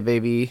my armpit,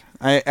 baby.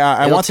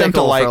 I want them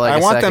to like. I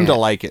want them to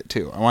like it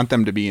too. I want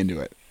them to be into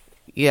it.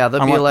 Yeah,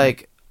 they'll be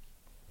like,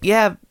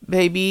 "Yeah,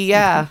 baby,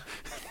 yeah."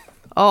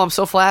 Oh, I'm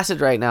so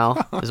flaccid right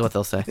now. Is what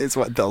they'll say. It's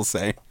what they'll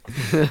say.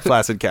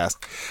 Flaccid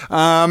cast.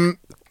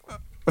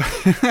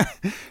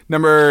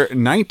 Number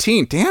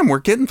 19. Damn, we're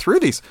getting through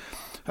these.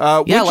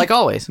 Like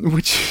always.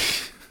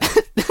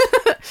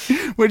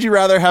 Would you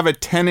rather have a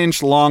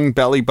 10-inch long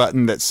belly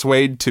button that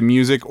swayed to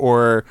music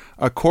or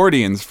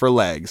accordions for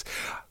legs?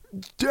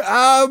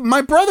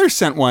 My brother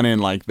sent one in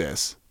like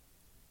this.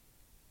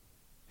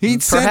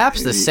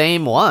 Perhaps the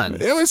same one.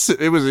 It was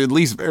at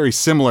least very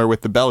similar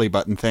with the belly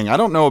button thing. I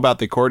don't know about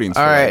the accordions.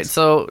 All right,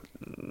 so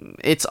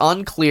it's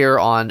unclear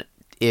on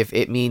if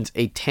it means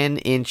a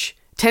 10-inch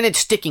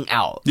sticking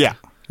out. Yeah.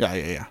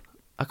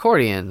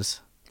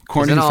 Accordions.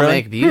 Then I'll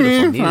make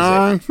beautiful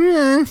music.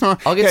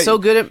 I'll get so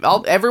good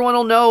at everyone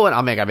will know, and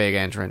I'll make a big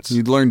entrance.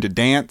 You'd learn to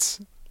dance.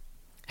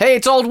 Hey,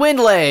 it's old wind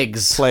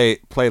legs. Play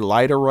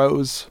Light a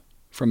Rose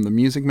from the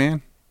Music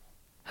Man.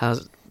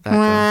 How's that go?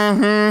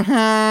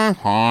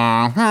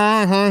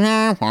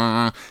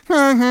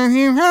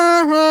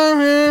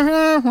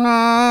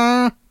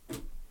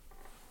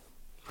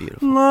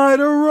 Beautiful. Light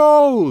a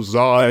rose,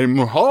 I'm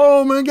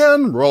home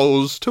again,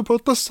 Rose, to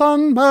put the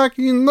sun back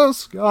in the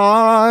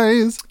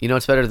skies. You know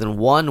what's better than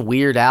one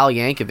Weird Al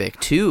Yankovic?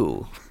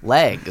 2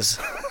 legs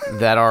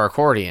that are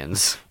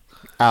accordions.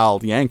 Al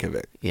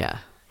Yankovic. Yeah.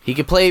 He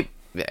could play...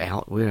 Weird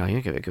Al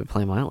Yankovic could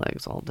play my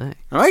legs all day.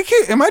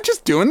 Am I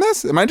just doing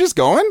this? Am I just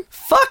going?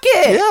 Fuck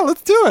it! Yeah,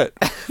 let's do it.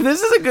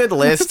 This is a good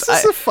list.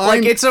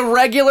 It's a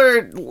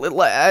regular...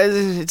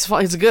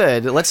 It's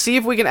good. Let's see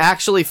if we can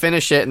actually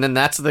finish it, and then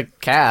that's the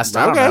cast.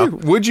 I don't know.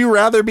 Would you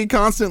rather be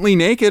constantly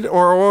naked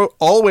or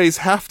always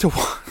have to...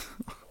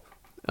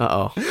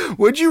 Uh-oh.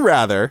 Would you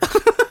rather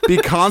be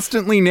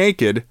constantly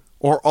naked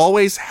or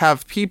always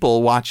have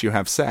people watch you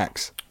have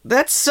sex?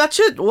 That's such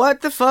a...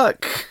 What the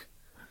fuck?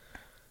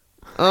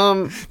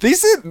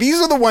 These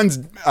are the ones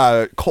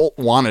Colt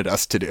wanted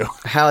us to do.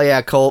 Hell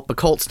yeah, Colt. But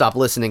Colt stopped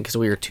listening because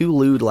we were too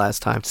lewd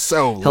last time.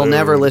 So lewd. He'll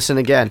never listen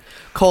again.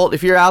 Colt,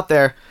 if you're out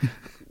there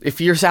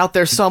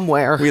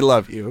somewhere, we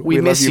love you.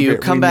 We miss you.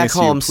 Come back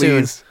home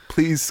soon.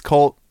 Please,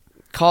 Colt.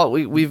 Colt,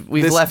 we've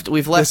left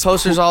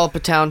posters all up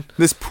in town.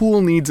 This pool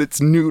needs its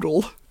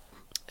noodle.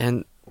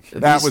 And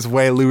that was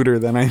way lewder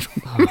than I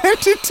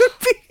meant it to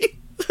be.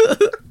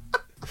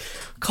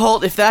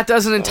 Colt, if that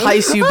doesn't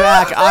entice you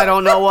back, I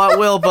don't know what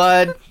will,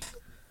 bud.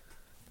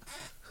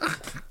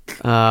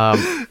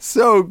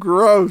 So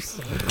gross.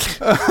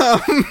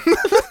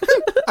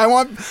 I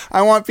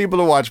want people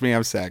to watch me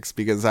have sex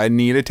because I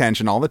need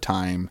attention all the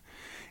time,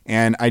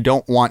 and I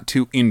don't want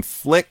to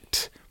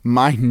inflict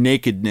my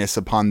nakedness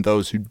upon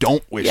those who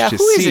don't wish to see it.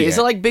 Who is it? Is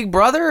it like Big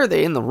Brother? Are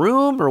they in the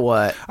room or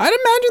what? I'd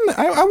imagine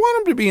I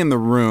want them to be in the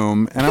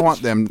room, and I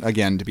want them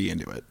again to be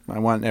into it. I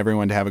want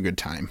everyone to have a good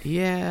time.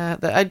 Yeah,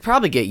 I'd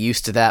probably get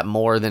used to that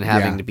more than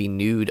having to be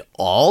nude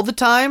all the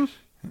time.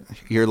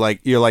 You're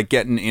like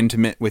getting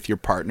intimate with your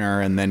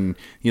partner, and then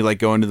you like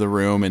go into the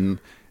room,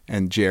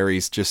 and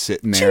Jerry's just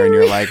sitting there, and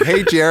you're like,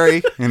 "Hey,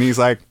 Jerry," and he's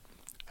like,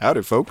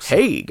 "Howdy, folks."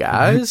 Hey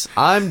guys,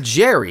 I'm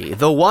Jerry,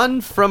 the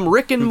one from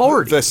Rick and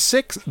Morty, the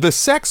sex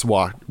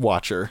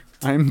watcher.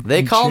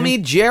 They call me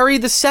Jerry,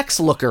 the sex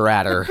looker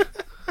at her.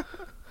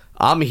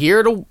 I'm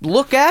here to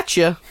look at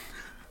you.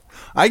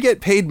 I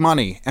get paid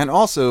money, and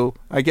also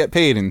I get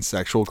paid in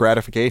sexual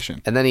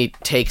gratification. And then he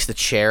takes the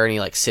chair and he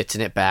like sits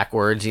in it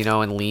backwards,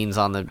 and leans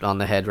on the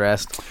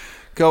headrest.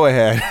 Go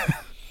ahead.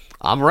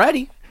 I'm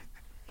ready.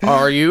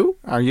 Are you?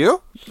 Are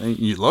you?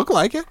 You look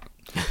like it.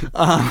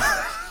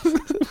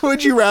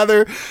 Would you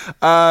rather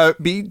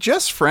be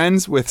just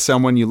friends with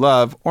someone you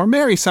love or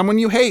marry someone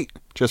you hate?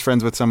 Just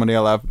friends with somebody I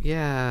love.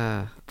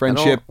 Yeah.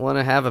 Friendship. I don't want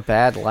to have a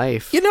bad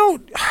life. You know,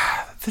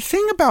 the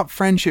thing about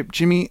friendship,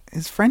 Jimmy,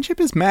 is friendship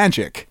is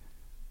magic.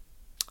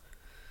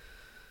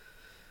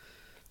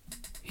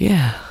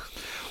 Yeah.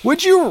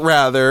 Would you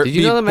rather... Did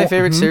you know that my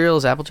favorite cereal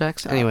is Apple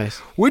Jacks?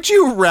 Anyways. Would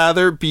you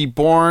rather be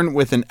born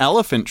with an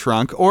elephant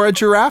trunk or a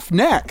giraffe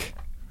neck?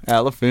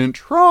 Elephant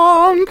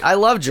trunk. I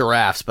love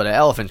giraffes, but an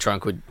elephant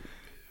trunk would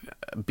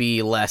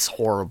be less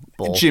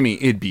horrible. Jimmy,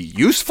 it'd be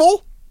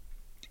useful.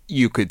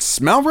 You could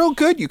smell real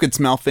good. You could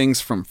smell things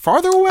from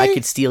farther away. I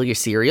could steal your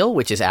cereal,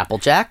 which is Apple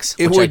Jacks,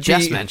 which I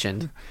just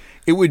mentioned.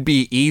 It would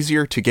be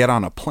easier to get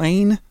on a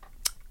plane.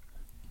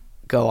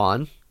 Go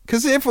on.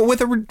 Because if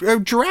with a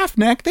giraffe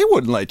neck, they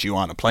wouldn't let you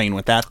on a plane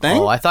with that thing.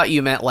 Oh, I thought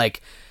you meant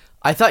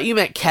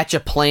catch a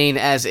plane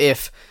as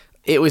if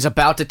it was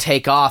about to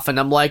take off, and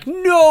I'm like,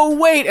 no,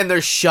 wait, and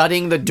they're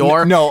shutting the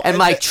door, and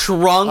my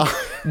trunk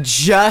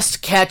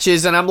just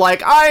catches, and I'm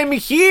like, I'm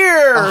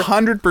here.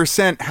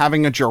 100%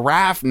 having a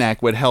giraffe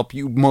neck would help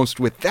you most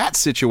with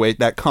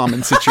that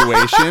common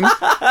situation.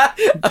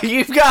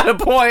 You've got a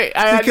point.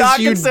 I had not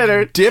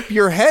considered. Dip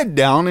your head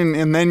down,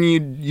 and then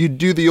you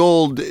do the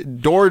old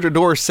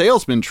door-to-door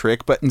salesman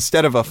trick, but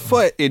instead of a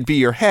foot, it'd be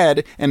your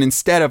head, and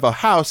instead of a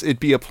house, it'd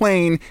be a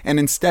plane, and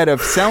instead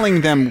of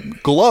selling them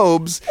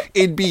globes,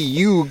 it'd be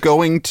you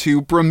going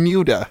to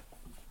Bermuda.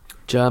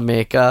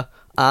 Jamaica.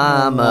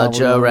 I'm a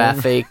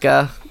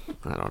giraffe-aker.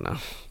 I don't know.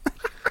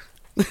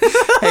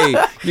 Hey,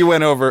 you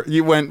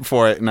went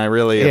for it, and I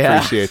really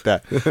appreciate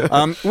that.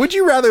 Would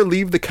you rather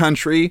leave the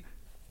country?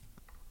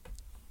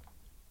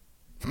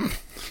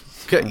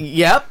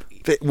 Yep.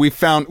 We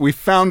found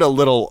a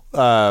little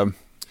an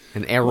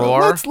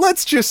error.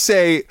 Let's just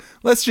say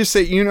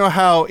you know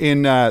how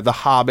in The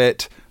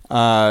Hobbit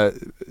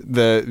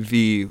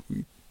the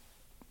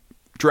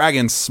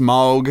dragon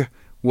Smaug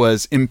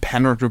was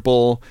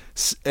impenetrable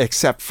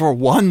except for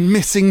one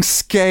missing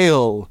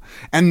scale,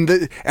 and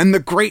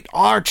the great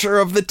archer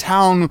of the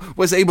town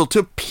was able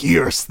to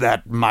pierce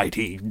that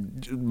mighty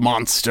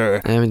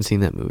monster. I haven't seen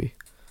that movie.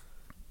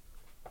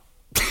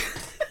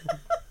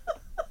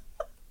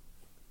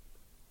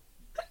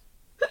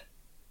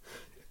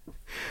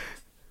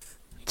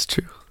 It's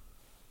true.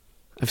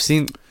 I've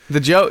seen the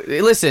joke.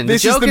 Listen,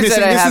 This is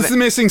the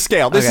missing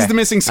scale. This is the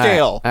missing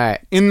scale. All right.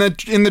 In the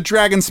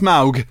dragon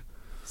Smaug.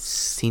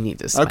 He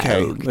needs a Smaug.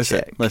 Okay,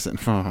 check. listen.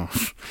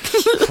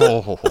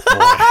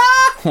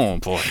 Oh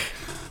boy.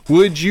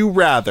 Would you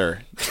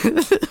rather?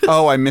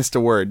 Oh, I missed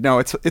a word. No,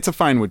 it's a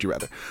fine. Would you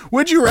rather?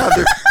 Would you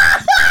rather?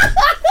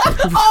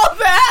 All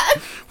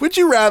that. Would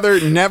you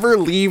rather never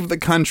leave the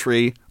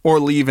country or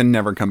leave and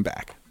never come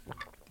back?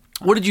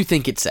 What did you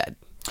think it said?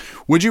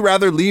 Would you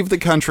rather leave the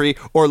country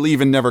or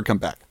leave and never come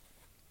back?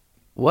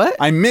 What?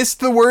 I missed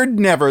the word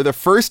never the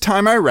first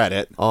time I read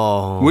it.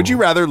 Oh. Would you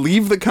rather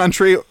leave the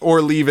country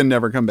or leave and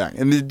never come back?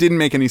 And it didn't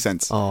make any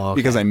sense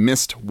because I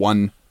missed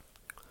one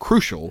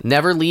crucial.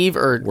 Never leave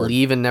or word.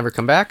 Leave and never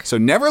come back? So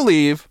never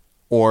leave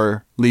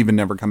or leave and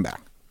never come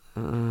back.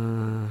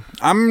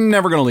 I'm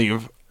never going to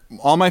leave.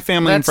 All my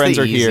family and friends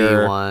are here. That's the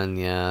easy one,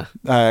 yeah.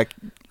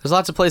 There's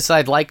lots of places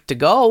I'd like to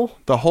go.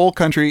 The whole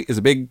country is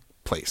a big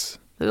place.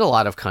 There's a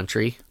lot of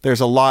country. There's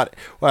a lot.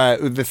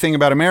 The thing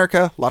about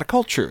America, a lot of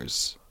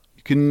cultures.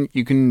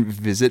 You can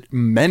visit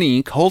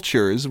many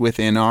cultures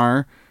within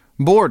our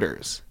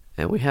borders.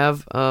 And we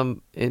have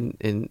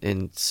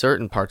in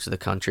certain parts of the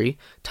country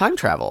time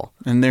travel.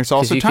 And there's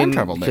also time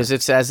travel there. Because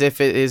it's as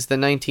if it is the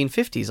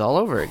 1950s all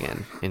over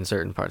again in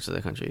certain parts of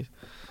the country.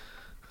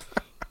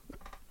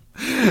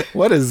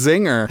 What a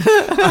zinger.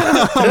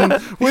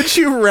 Would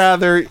you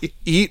rather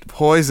eat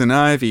poison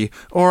ivy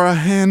or a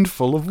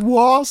handful of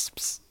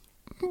wasps?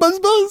 Buzz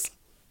buzz.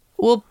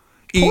 Well,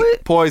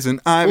 eat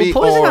poison ivy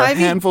or a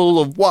handful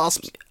of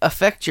wasps.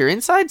 Affect your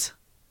insides?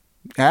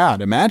 Yeah,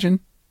 I'd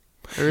imagine.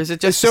 Or is it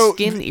just a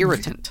skin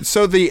irritant?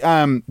 So the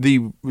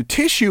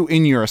tissue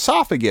in your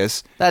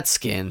esophagus. That's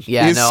skin.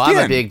 Yeah, no, skin.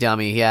 I'm a big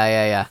dummy.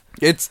 Yeah.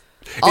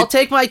 I'll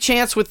take my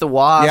chance with the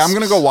wasps. Yeah, I'm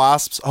gonna go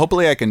wasps.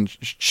 Hopefully, I can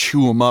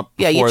chew them up.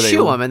 Yeah, you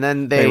chew them, and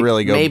then they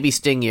really go. Maybe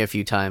sting you a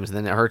few times, and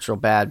then it hurts real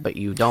bad. But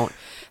you don't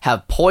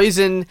have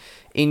poison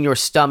in your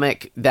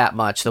stomach that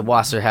much. The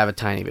wasps have a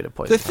tiny bit of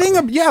poison.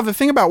 The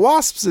thing about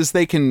wasps is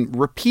they can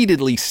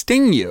repeatedly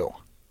sting you.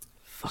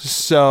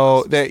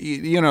 So that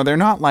they're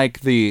not like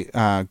the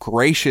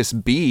gracious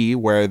bee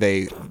where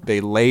they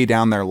lay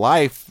down their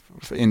life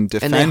in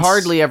defense, and they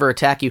hardly ever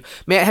attack you.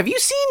 Man, have you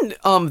seen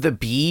the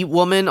bee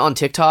woman on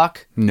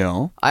TikTok?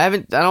 No, I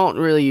haven't. I don't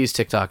really use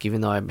TikTok,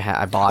 even though I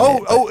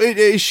bought it.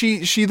 Is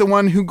she the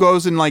one who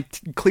goes and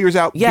like clears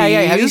out? Yeah, bees?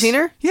 yeah. Have you seen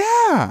her?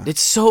 Yeah,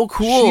 it's so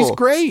cool. She's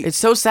great. It's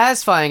so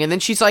satisfying. And then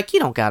she's like, "You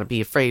don't got to be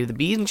afraid of the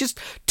bees," and just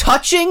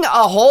touching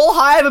a whole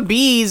hive of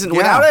bees and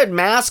without a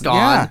mask on.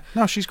 Yeah,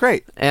 no, she's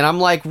great. And I'm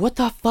like, "What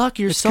the fuck?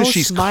 You're so smart."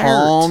 She's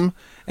calm.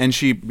 And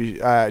she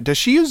does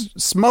she use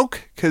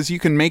smoke? Because you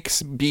can make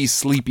bees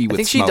sleepy with smoke.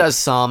 I think she does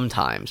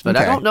sometimes, but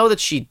I don't know that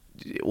she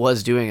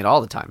was doing it all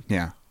the time.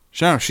 Yeah.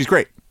 No, she's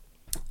great.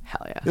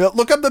 Hell yeah.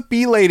 Look up the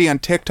bee lady on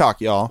TikTok,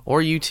 y'all.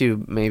 Or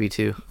YouTube, maybe,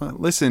 too.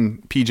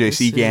 Listen,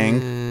 PJC gang.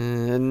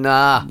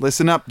 Nah.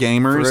 Listen up,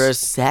 gamers. For a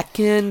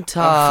second.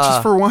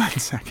 Just for 1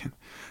 second.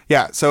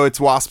 Yeah, so it's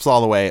wasps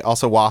all the way.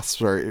 Also,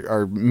 wasps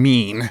are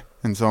mean,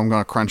 and so I'm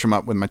going to crunch them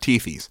up with my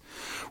teethies.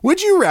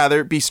 Would you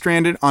rather be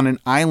stranded on an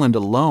island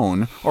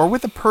alone or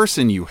with a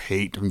person you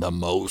hate the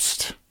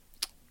most?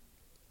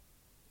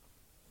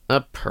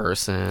 A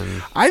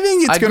person. I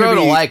think it's going to be... I'd grow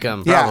to like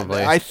him,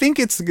 probably. Yeah, I think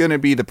it's going to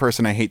be the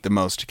person I hate the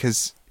most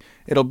because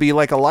it'll be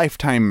like a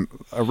Lifetime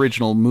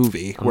original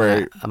movie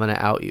where... I'm going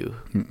to out you.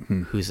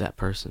 Mm-hmm. Who's that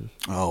person?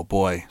 Oh,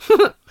 boy.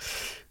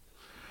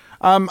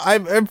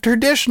 I've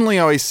traditionally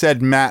always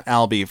said Matt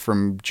Albee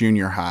from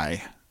junior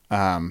high,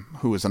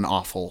 who was an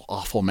awful,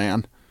 awful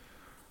man.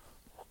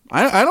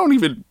 I don't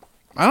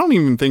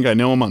even think I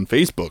know him on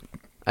Facebook.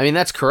 I mean,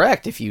 that's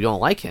correct if you don't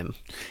like him.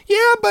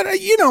 Yeah, but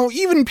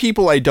even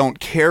people I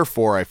don't care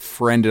for, I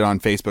friended on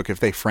Facebook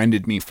if they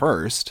friended me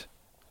first.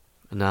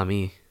 Not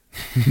me.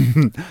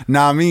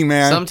 Not me,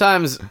 man.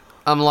 Sometimes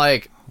I'm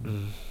like,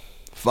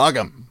 fuck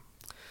him.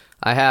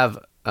 I have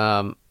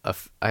I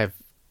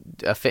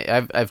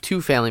have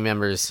 2 family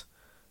members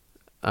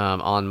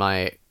on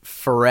my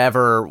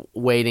forever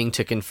waiting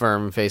to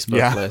confirm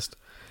Facebook list.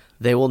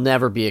 They will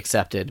never be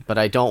accepted, but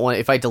I don't want...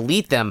 If I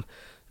delete them,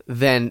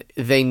 then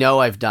they know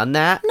I've done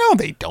that. No,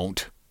 they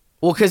don't.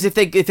 Well, because if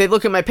they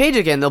look at my page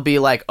again, they'll be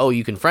like, oh,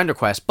 you can friend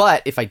request.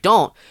 But if I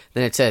don't,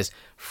 then it says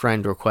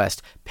friend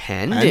request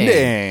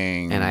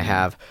pending. And I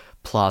have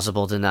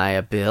plausible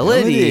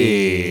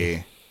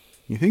deniability.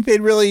 You think they'd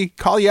really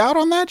call you out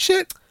on that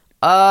shit?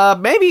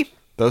 Maybe.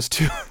 Those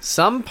two.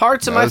 Some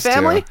parts of my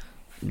family,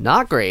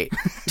 not great.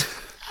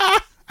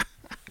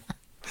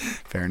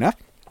 Fair enough.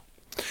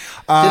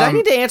 Did I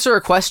need to answer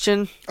a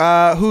question?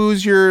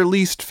 Who's your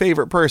least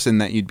favorite person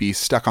that you'd be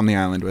stuck on the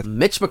island with?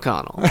 Mitch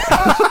McConnell.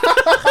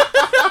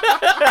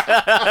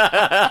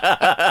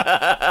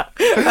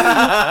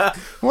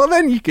 Well,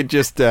 then you could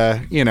just, be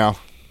a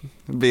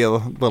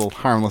little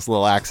harmless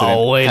little accident.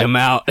 I'll wait him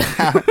out.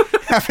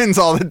 Happens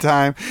all the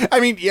time. I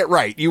mean, yeah,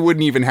 right. You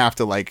wouldn't even have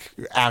to,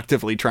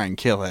 actively try and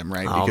kill him,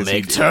 right? I'll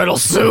make turtle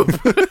soup.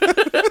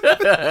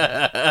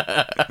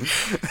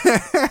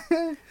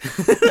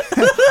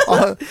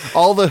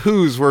 all the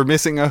who's were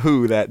missing a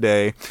who that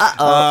day.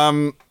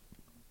 Uh-oh.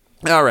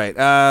 All right.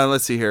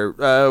 Let's see here.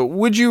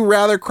 Would you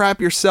rather crap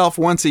yourself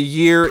once a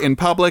year in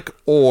public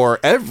or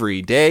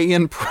every day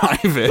in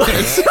private?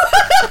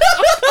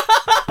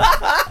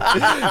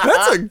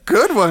 That's a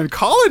good one.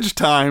 College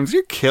times.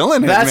 You're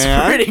killing it, man.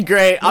 That's pretty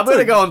great. I'm going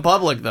to go in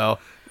public, though.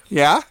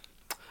 Yeah?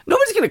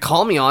 Nobody's going to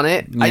call me on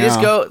it. No. I just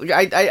go...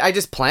 I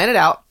just plan it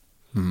out.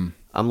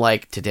 I'm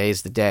like,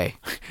 today's the day.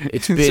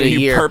 It's been so a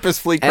year. You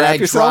purposefully crap and I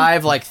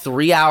yourself? drive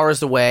 3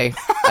 hours away.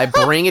 I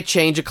bring a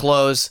change of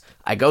clothes.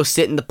 I go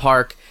sit in the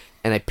park,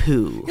 and I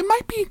poo. It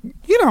might be,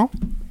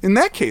 in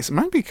that case, it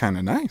might be kind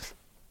of nice.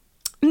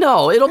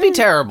 No, it'll be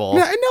terrible.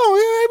 No,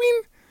 I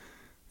mean...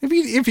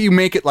 If you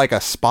make it like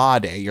a spa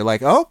day, you're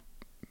like, oh,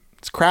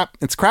 it's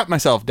crap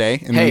myself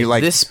day, and then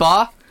you this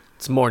spa,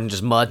 it's more than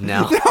just mud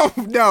now.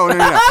 No.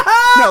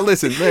 No,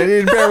 listen,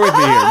 bear with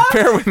me here.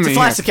 Bear with me.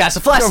 It's a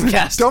flaccid.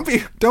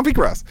 Don't be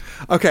gross.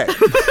 Okay.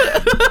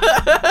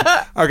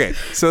 Okay.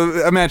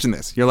 So imagine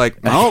this. You're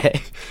like,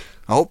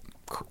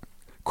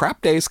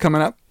 crap day's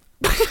coming up,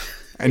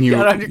 and you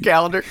got on your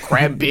calendar,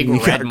 grab big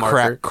red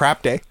marker.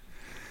 Crap day,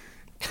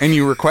 and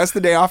you request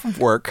the day off of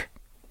work,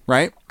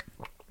 right?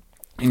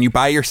 And you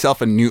buy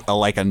yourself a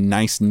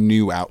nice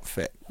new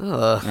outfit.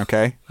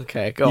 Okay?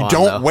 Okay, go on. You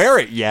don't wear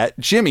it yet.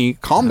 Jimmy,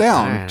 calm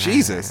down.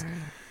 Jesus.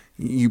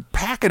 You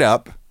pack it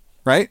up,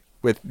 right?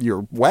 With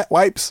your wet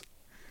wipes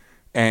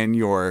and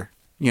your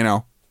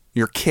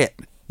kit.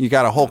 You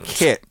got a whole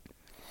kit.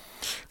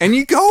 And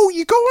you go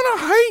on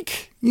a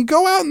hike. You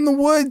go out in the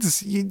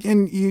woods.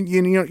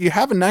 You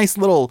have a nice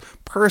little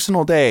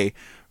personal day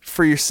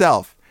for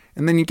yourself.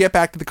 And then you get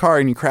back to the car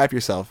and you crap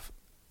yourself.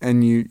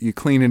 And you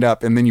clean it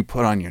up, and then you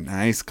put on your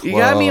nice clothes. You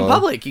gotta be in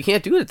public. You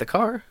can't do it at the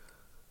car.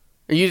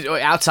 Are you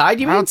outside?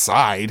 You mean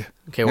outside?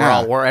 Okay,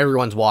 where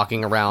everyone's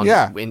walking around,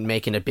 Yeah. and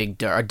making a big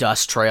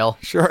dust trail.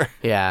 Sure.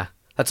 Yeah,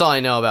 that's all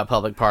I know about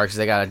public parks. Is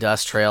they got a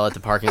dust trail at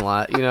the parking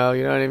lot. You know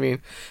what I mean.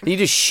 And you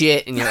just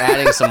shit, and you're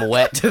adding some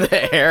wet to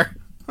the air.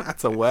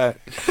 That's a wet.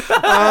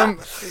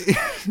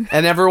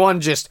 And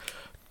everyone just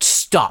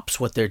stops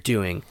what they're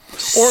doing,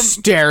 or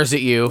stares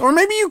at you, or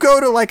maybe you go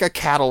to a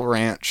cattle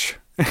ranch.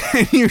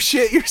 And you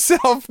shit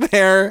yourself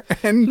there,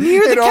 and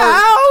near the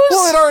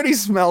cows. It already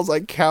smells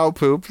like cow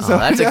poop. So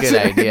that's a good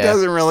idea. It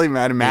doesn't really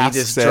matter. You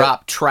just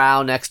drop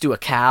trow next to a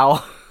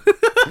cow.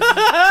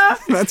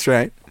 That's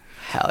right.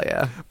 Hell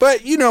yeah!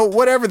 But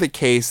whatever the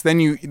case, then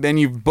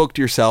you've booked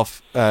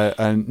yourself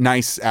a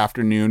nice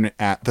afternoon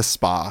at the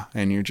spa,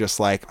 and you're just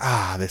like,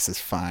 this is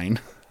fine.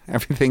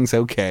 Everything's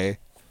okay.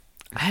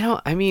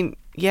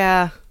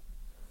 Yeah.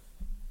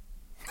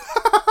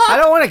 I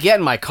don't want to get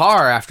in my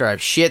car after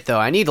I've shit though.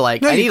 I need a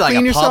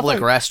public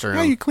restroom.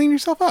 Yeah, you clean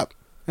yourself up,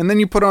 and then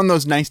you put on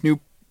those nice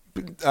new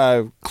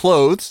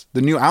clothes,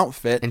 the new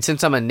outfit. And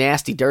since I'm a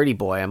nasty, dirty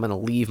boy, I'm going to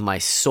leave my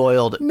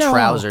soiled No,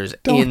 trousers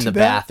don't in do the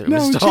that. bathroom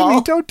No, stall.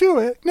 Jimmy, don't do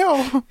it.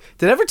 No.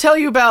 Did I ever tell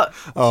you about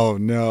Oh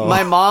no.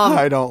 my mom?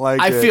 I don't like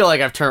it. I feel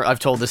like I've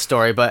told this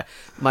story, but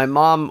my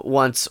mom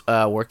once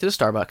worked at a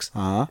Starbucks.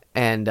 Uh-huh.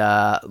 And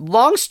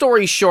long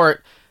story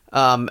short,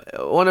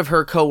 one of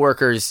her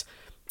coworkers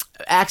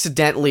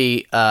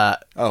accidentally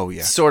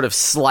sort of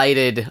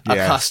slighted a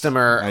Yes,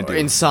 customer I do.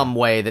 in some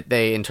way that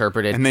they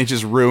interpreted. And they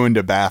just ruined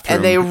a bathroom.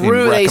 And they in they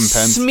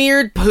recompense.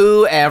 smeared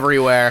poo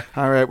everywhere.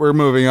 All right, we're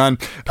moving on.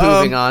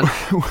 Moving on.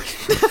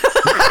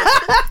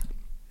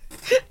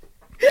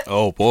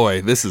 Oh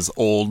boy, this is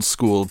old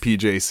school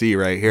PJC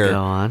right here. Go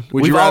on.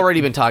 Would We've you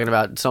already been talking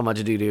about so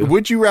much doo-doo.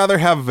 Would you rather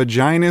have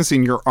vaginas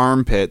in your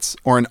armpits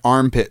or an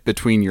armpit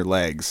between your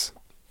legs?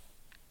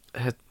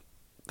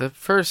 The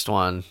first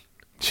one.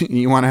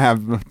 You want to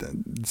have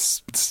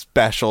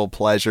special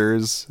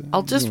pleasures?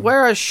 I'll just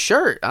wear a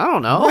shirt. I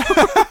don't know.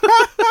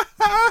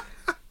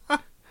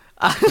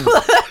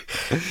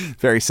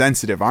 Very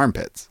sensitive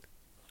armpits.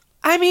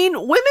 I mean,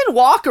 women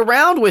walk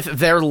around with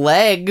their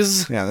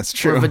legs. Yeah, that's Or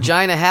true.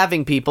 vagina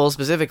having people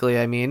specifically,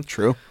 I mean.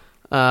 True.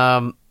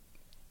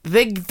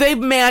 They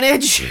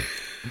manage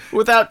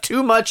without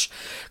too much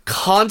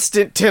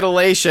constant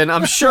titillation.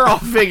 I'm sure I'll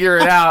figure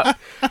it out.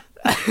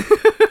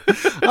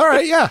 All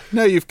right, yeah.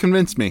 No, you've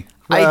convinced me.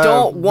 I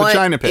don't want,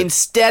 vagina pit.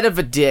 instead of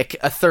a dick,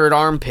 a third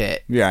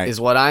armpit, Right.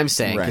 is what I'm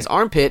saying. Because Right.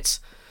 armpits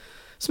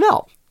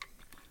smell.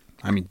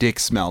 I mean,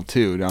 dicks smell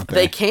too, don't they?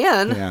 They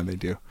can. Yeah, they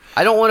do.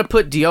 I don't want to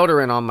put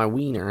deodorant on my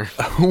wiener.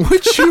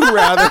 Would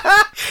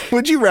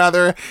you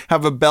rather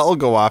have a bell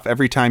go off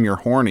every time you're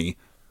horny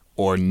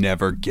or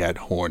never get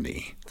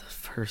horny?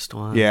 First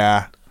one.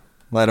 Yeah.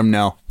 Let them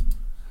know.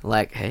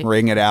 Like, hey.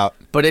 Ring it out.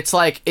 But it's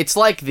like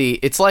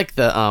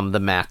the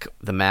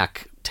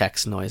Mac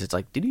text noise. It's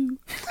like doo-doo.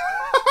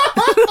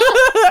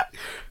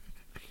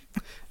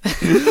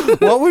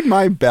 What would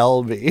my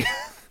bell be?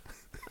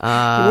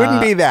 It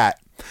wouldn't be that.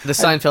 The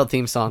Seinfeld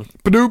theme song.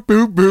 Boop,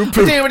 boop, boop,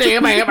 boop.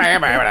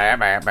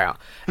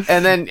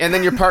 and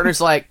then your partner's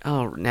like,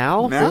 "Oh,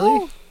 now?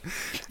 Really?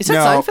 Is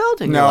that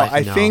Seinfeld?" And no,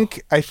 you're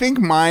like, I think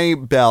my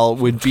bell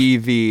would be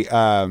the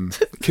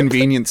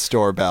convenience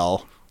store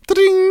bell.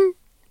 Ding.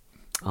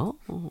 Oh.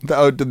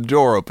 The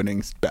door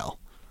openings bell.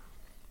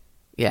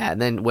 Yeah,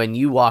 and then when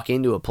you walk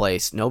into a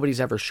place, nobody's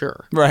ever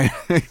sure. Right,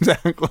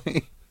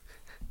 exactly.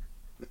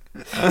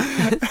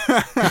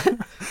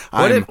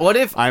 What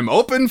if I'm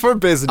open for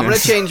business? I'm gonna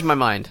change my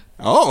mind.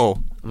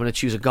 Oh. I'm gonna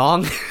choose a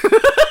gong.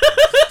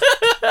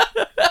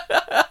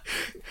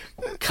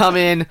 Come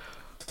in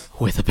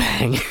with a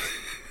bang.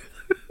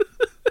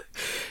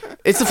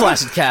 It's the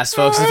Flaccid Cast,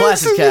 folks. The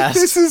Flaccid Cast.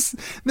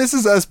 This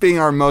is us being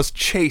our most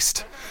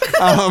chaste.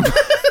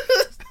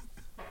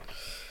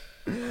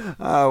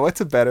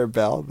 What's a better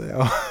bell,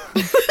 though?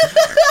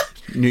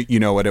 You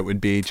know what it would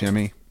be,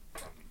 Jimmy?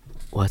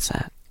 What's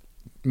that?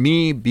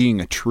 Me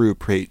being a true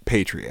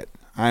patriot,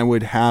 I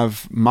would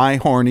have my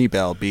horny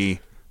bell be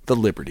the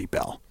Liberty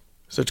Bell.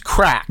 So it's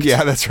cracked.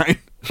 Yeah, that's right.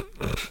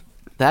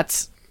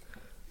 That's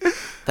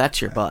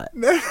your butt.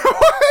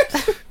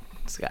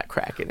 It's got a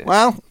crack in it.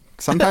 Well,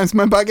 sometimes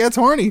my butt gets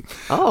horny.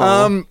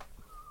 Oh.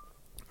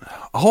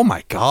 Oh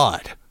my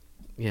God.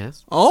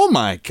 Yes. Oh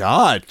my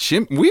God,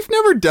 Jim. We've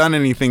never done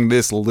anything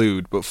this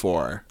lewd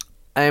before.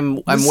 I'm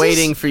This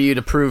waiting is- for you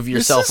to prove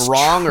yourself This is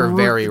wrong or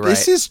very right.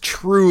 This is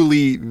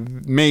truly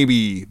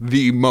maybe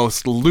the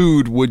most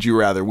lewd would you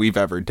rather we've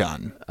ever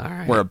done. All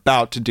right. We're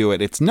about to do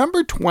it. It's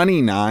number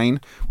 29,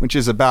 which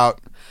is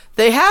about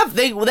They have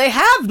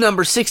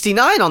number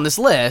 69 on this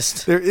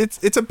list.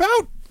 it's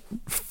about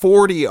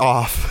 40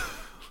 off.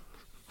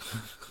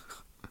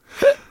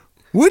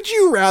 Would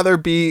you rather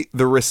be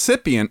the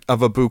recipient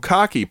of a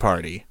bukkake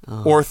party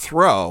or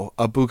throw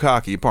a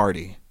bukkake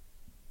party?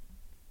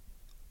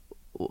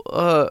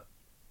 I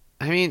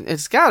mean,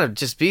 it's got to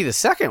just be the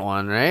second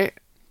one, right?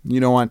 You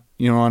don't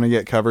want to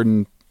get covered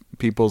in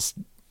people's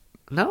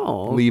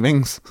No.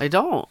 leavings? I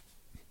don't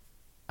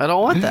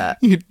want that.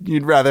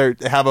 You'd rather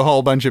have a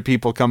whole bunch of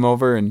people come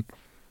over and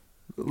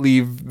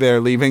leave their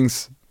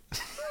leavings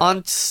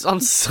on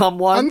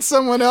someone. on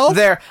someone else?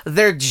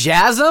 Their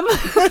jasm.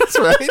 That's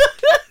right.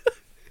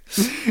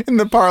 In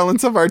the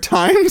parlance of our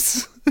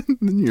times,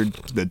 you're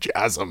the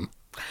jazzum.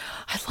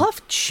 I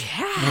love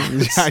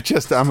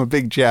jazz. I'm a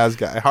big jazz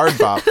guy. Hard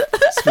bop,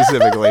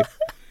 specifically.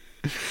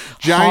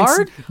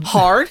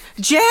 Hard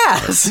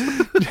jazz.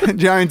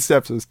 Giant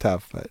Steps was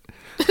tough, but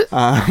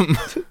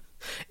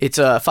It's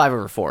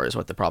 5/4 is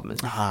what the problem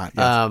is.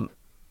 yes.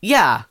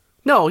 Yeah.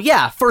 No,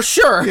 yeah, for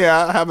sure.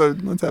 Yeah,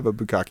 let's have a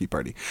bukkake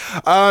party.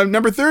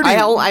 Number 30.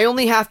 I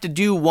only have to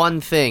do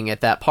one thing at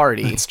that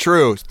party. It's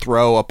true.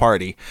 Throw a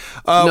party.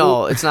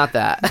 No, it's not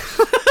that.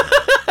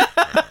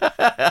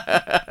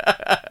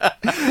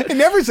 It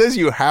never says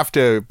you have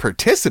to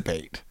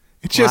participate.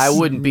 It just I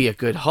wouldn't be a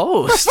good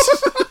host.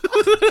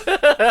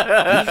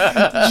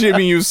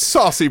 Jimmy, you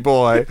saucy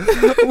boy.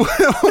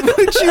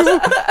 Would you?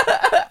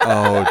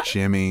 Oh,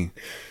 Jimmy.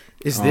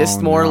 Is this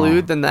more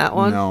lewd than that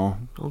one? No.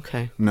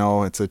 Okay.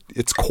 No,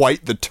 it's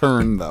quite the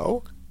turn,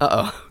 though.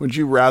 Uh-oh. Would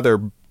you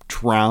rather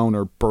drown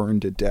or burn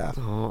to death?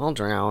 Oh, I'll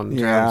drown. Yeah,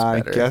 Drown's I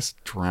better. guess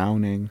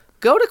drowning.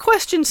 Go to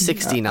question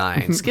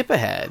 69. Skip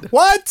ahead.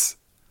 What?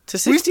 To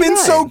 69. We've been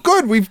so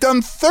good. We've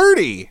done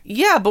 30.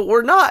 Yeah, but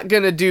we're not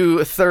going to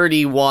do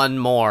 31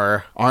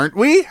 more. Aren't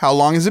we? How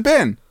long has it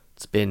been?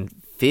 It's been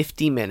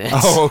 50 minutes.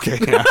 Oh, okay.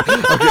 Yeah.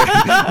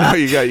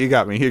 Okay. No, you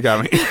got me. You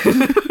got me.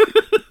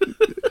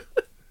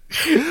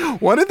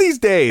 One of these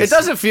days. It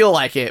doesn't feel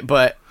like it,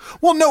 but...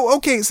 Well, no,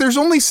 okay, so there's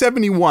only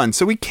 71,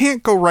 so we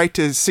can't go right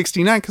to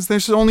 69 because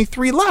there's only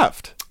 3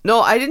 left.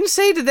 No, I didn't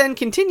say to then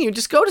continue.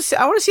 Just go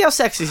to... I want to see how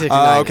sexy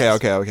 69 is.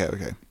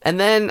 Okay. And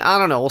then, I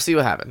don't know, we'll see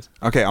what happens.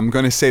 Okay, I'm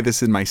going to say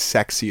this in my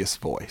sexiest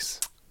voice.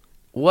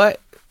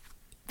 What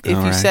if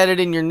All you right. said it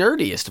in your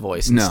nerdiest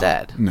voice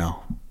instead?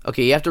 No.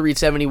 Okay, you have to read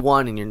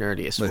 71 in your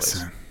nerdiest voice.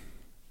 Listen.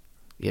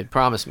 You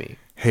promise me.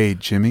 Hey,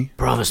 Jimmy.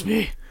 Promise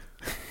me.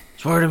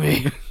 Swear to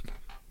me.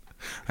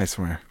 I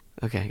swear.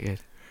 Okay, good.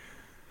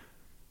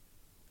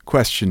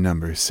 Question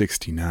number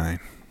 69.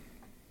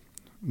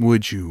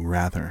 Would you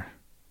rather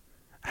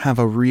have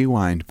a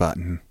rewind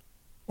button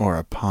or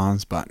a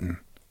pause button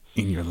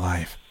in your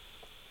life?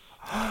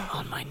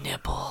 On my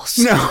nipples.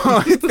 No,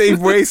 they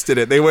wasted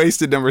it. They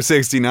wasted number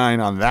 69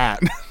 on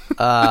that.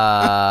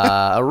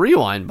 A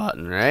rewind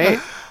button, right?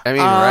 I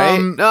mean, right?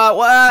 No,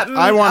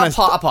 I want a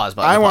pause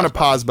button. I want a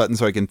pause button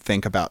so I can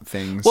think about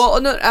things.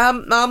 Well,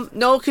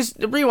 no, because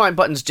the rewind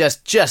button's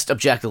just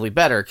objectively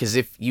better. Because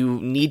if you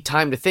need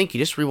time to think, you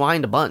just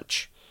rewind a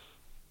bunch.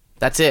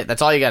 That's it.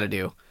 That's all you got to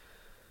do.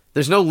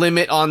 There's no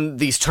limit on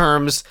these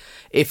terms.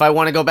 If I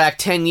want to go back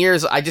 10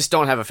 years, I just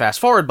don't have a fast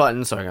forward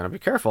button, so I got to be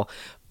careful.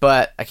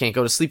 But I can't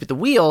go to sleep at the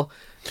wheel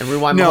and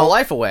rewind my whole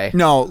life away.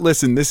 No,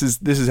 listen. This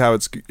is how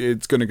it's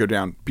going to go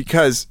down.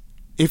 Because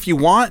if you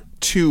want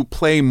to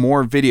play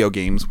more video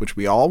games, which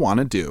we all want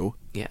to do,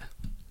 Yeah.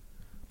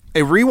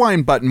 a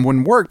rewind button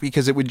wouldn't work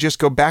because it would just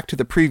go back to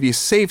the previous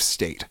save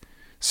state.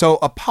 So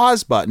a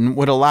pause button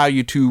would allow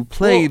you to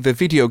play the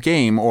video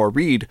game or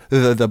read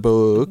the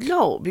book.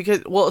 No,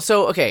 because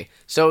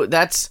so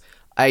that's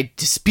I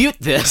dispute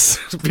this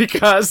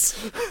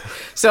because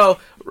so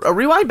a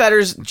rewind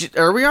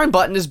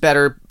button is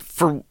better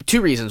for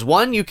 2 reasons.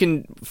 One, you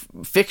can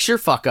fix your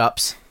fuck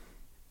ups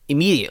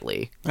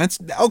immediately. That's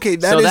okay.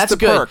 So That's that's the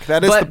good. perk.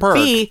 That is but the perk.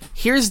 B,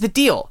 here's the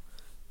deal.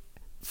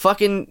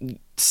 Fucking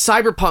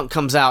Cyberpunk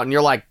comes out and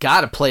you're like,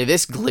 gotta play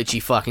this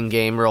glitchy fucking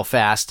game real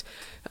fast.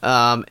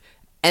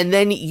 And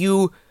then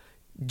you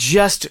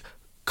just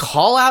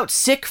call out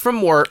sick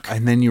from work.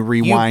 And then you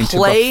rewind you to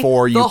play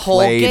before you the whole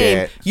played game.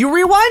 it. You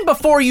rewind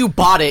before you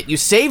bought it. You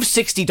save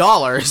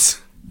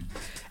 $60.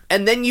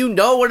 And then you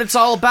know what it's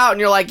all about. And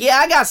you're like, yeah,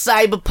 I got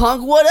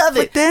Cyberpunk. What of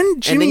it? But then,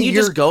 Jimmy, and then you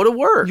just go to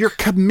work. You're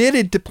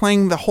committed to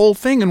playing the whole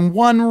thing in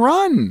one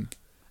run.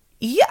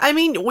 Yeah, I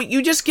mean,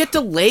 you just get to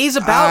laze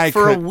about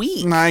for a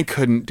week. I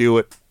couldn't do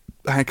it.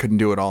 I couldn't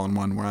do it all in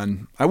one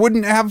run. I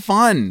wouldn't have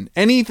fun.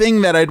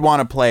 Anything that I'd want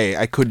to play,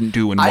 I couldn't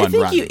do in one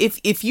run. I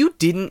think if you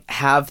didn't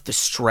have the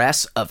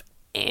stress of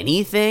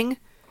anything,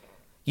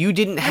 you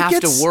didn't have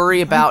to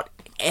worry about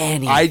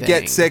anything. I'd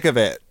get sick of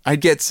it.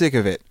 I'd get sick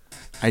of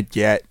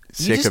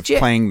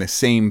playing the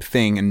same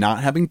thing and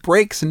not having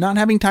breaks and not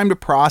having time to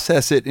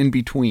process it in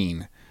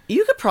between.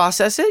 You could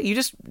process it. You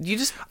just.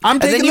 I'm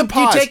taking the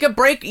pause. You take a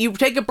break. You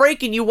take a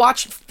break and you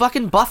watch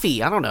fucking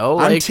Buffy. I don't know.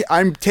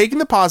 I'm taking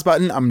the pause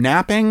button. I'm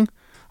napping.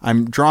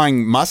 I'm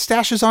drawing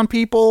mustaches on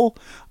people.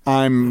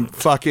 I'm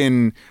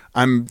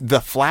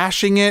the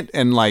flashing it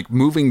and like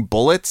moving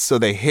bullets so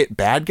they hit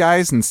bad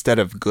guys instead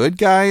of good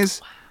guys.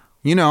 Wow.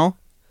 You know.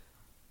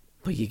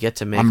 But you get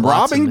to make. I'm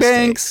lots robbing of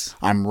banks.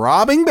 I'm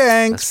robbing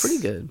banks.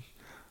 That's pretty good.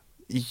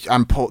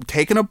 I'm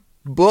taking a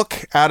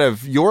book out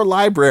of your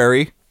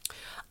library.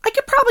 I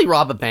could probably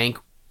rob a bank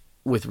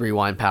with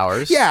rewind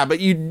powers. Yeah, but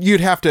you'd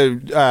have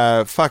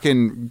to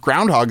fucking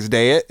Groundhog's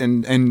Day it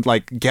and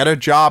like get a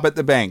job at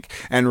the bank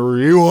and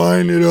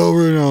rewind it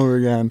over and over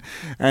again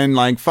and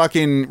like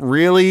fucking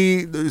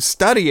really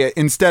study it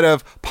instead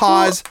of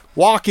pause,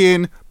 walk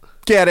in,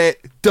 get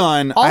it,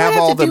 done. I have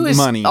all the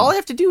money. All I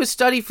have to do is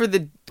study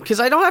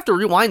because I don't have to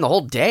rewind the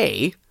whole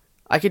day.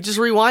 I could just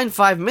rewind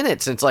 5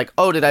 minutes and it's like,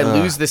 oh, did I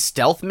lose this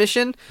stealth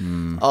mission?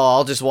 Oh,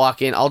 I'll just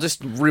walk in. I'll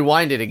just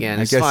rewind it again.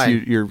 I guess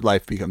your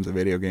life becomes a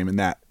video game in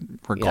that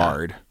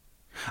regard.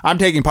 Yeah. I'm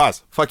taking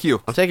pause. Fuck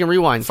you. I'm taking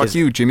rewind. Fuck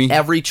you, Jimmy.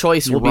 Every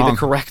choice will be the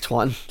correct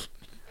one.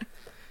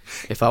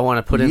 If I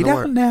want to put in the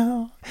work.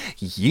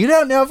 You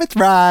don't know if it's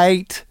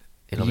right.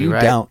 It'll be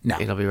right. Don't know.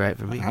 It'll be right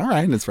for me. All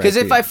right, it's right. Because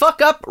if I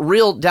fuck up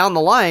real down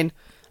the line,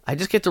 I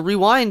just get to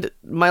rewind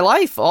my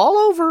life all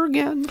over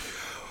again.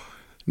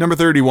 Number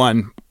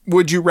 31.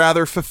 Would you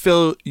rather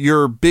fulfill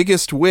your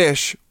biggest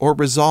wish or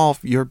resolve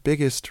your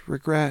biggest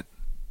regret?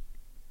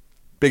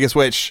 Biggest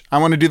wish. I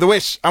want to do the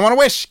wish. I want to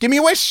wish. Give me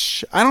a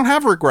wish. I don't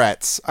have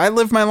regrets. I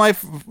live my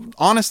life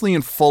honestly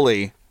and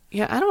fully.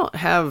 Yeah, I don't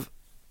have...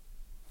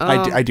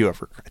 I do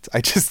have regrets. I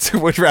just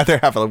would rather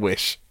have a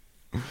wish.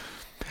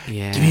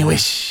 Yeah. Give me a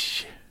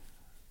wish.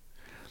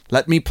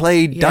 Let me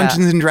play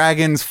Dungeons and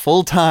Dragons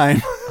full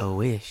time. A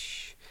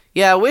wish.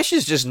 Yeah, a wish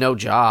is just no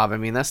job. I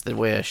mean, that's the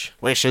wish.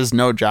 Wish is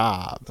no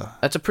job.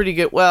 That's a pretty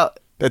good... Well...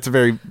 That's a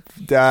very...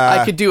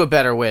 I could do a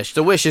better wish.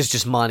 The wish is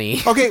just money.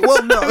 Okay,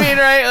 well, no. I mean,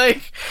 right?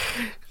 Like...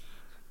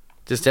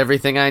 Just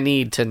everything I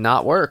need to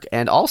not work.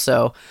 And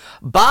also,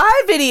 buy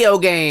video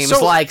games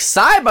like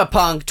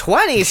Cyberpunk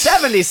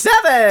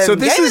 2077. So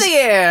this Game is of the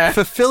year.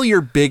 Fulfill your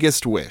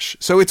biggest wish.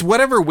 So it's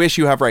whatever wish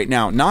you have right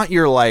now, not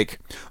your like,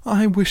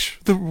 I wish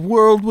the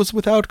world was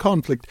without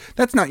conflict.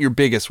 That's not your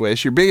biggest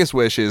wish. Your biggest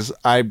wish is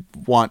I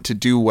want to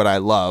do what I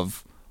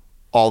love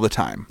all the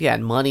time. Yeah,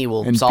 and money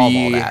will And solve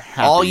be all that.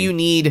 happy. All you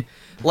need,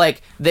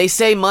 like, they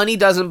say money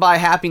doesn't buy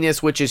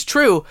happiness, which is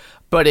true,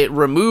 but it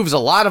removes a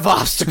lot of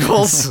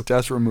obstacles. It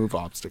does remove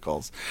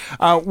obstacles.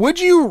 Would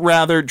you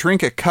rather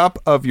drink a cup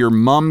of your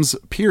mom's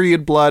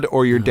period blood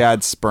or your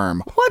dad's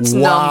sperm? What's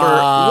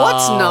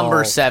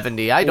number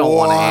 70? I don't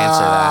want to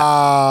answer that.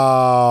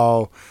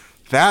 Wow.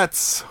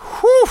 That's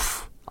whew.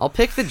 I'll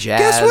pick the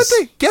jazz.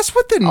 Guess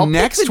what the I'll pick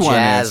next the one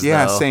jazz, is?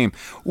 Yeah, though. same.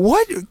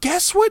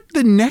 Guess what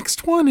the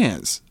next one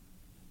is?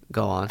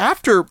 Go on.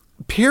 After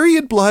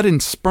period blood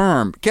and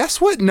sperm,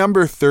 guess what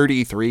number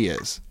 33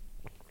 is?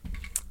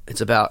 It's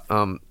about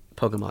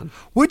Pokemon.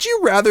 Would you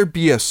rather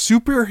be a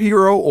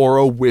superhero or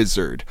a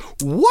wizard?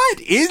 What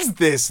is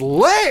this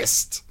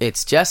list?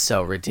 It's just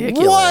so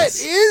ridiculous. What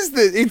is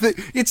this?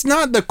 It's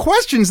not the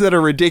questions that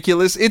are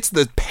ridiculous, it's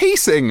the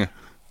pacing.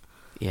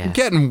 Yeah. I'm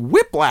getting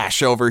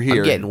whiplash over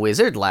here. I'm getting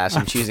wizard lash.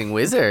 I'm choosing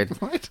wizard.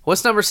 What?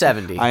 What's number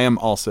 70? I am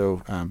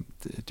also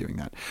doing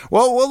that.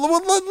 Well,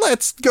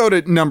 let's go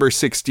to number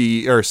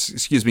 60, or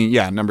excuse me,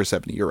 yeah, number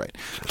 70. You're right.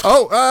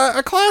 Oh,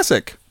 a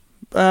classic.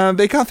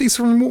 They got these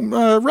from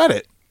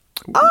Reddit.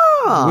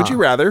 Oh. Would you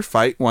rather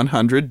fight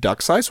 100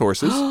 duck-sized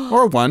horses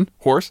or one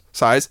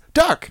horse-sized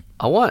duck?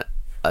 I want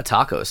a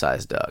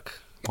taco-sized duck,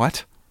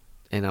 What?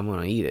 and I'm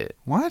going to eat it.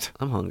 What?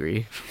 I'm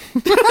hungry.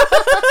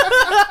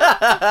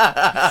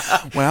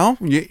 Well,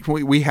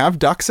 we have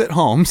ducks at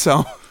home,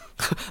 so...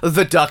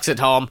 The duck's at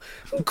home.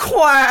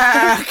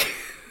 Quack!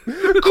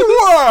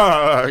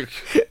 Quack!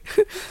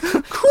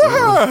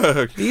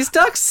 Quack! These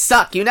ducks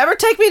suck. You never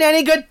take me to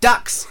any good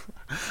ducks.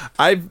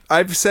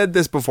 I've said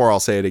this before, I'll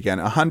say it again.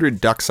 100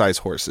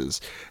 duck-sized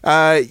horses.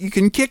 You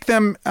can kick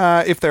them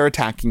if they're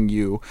attacking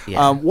you.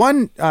 Yeah.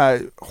 One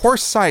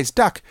horse-sized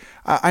duck,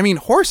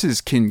 horses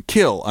can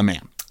kill a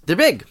man. They're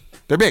big.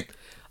 They're big.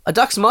 A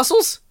duck's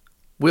muscles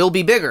will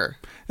be bigger.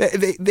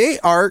 They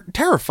are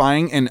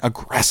terrifying and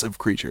aggressive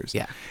creatures.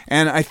 Yeah.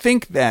 And I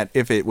think that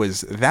if it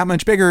was that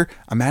much bigger,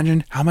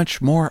 imagine how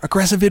much more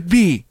aggressive it'd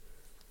be.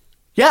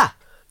 Yeah.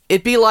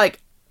 It'd be like,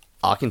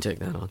 I can take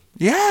that on.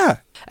 Yeah.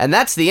 And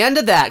that's the end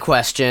of that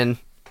question.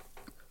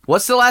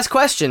 What's the last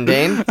question,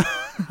 Dane?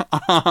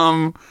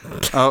 Oh,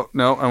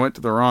 no, I went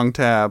to the wrong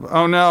tab.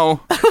 Oh,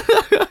 no.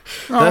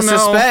 The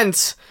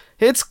suspense.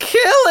 It's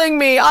killing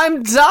me.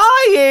 I'm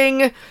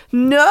dying.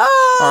 No.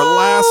 Our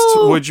last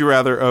would you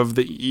rather of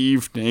the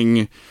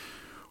evening.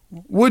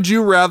 Would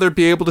you rather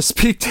be able to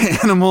speak to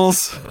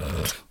animals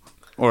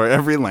or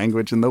every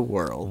language in the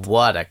world?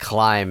 What a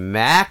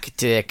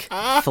climactic,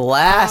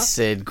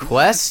 flaccid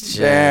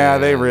question. Yeah,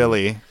 they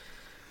really kicked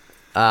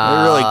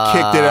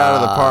it out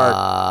of the park.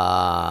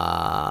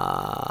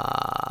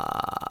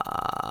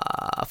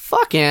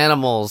 Fuck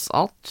animals.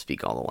 I'll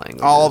speak all the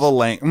languages. All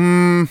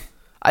the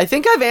I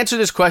think I've answered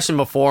this question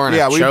before, and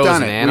I've we've chosen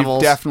done it.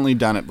 animals. We've definitely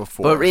done it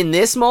before. But in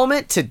this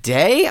moment,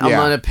 today, I'm Yeah.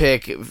 going to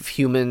pick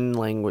human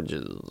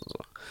languages.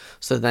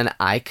 So then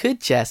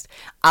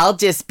I'll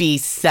just be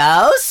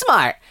so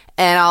smart,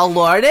 and I'll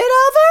lord it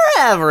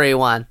over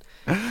everyone.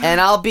 And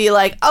I'll be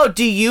like, oh,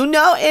 do you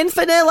know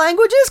infinite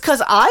languages?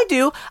 Because I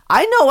do.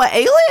 I know an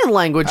alien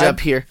language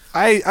up here.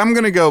 I'm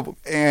gonna go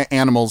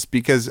animals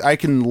because I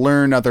can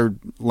learn other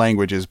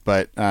languages,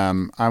 but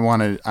I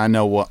want to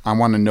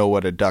know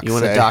what a duck. You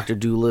want to Dr.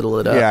 Doolittle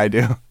it up? Yeah, I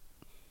do.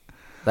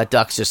 That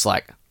duck's just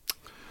like,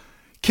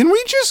 Can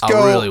we just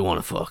go? I really want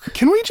to fuck.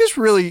 Can we just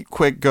really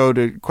quick go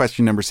to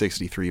question number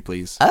 63,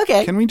 please?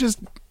 Okay. Can we just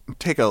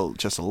take a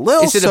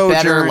little Is it a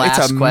better sojourn? last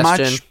It's a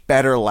question? much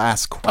better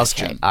last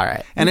question. Okay, all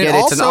right. And You it get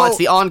also it's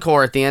the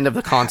encore at the end of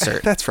the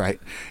concert. That's right.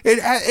 It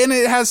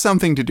has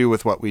something to do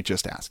with what we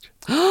just asked.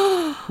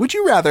 Would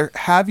you rather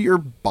have your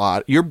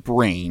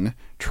brain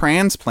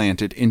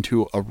transplanted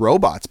into a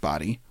robot's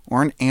body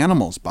or an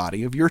animal's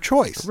body of your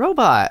choice?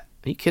 Robot.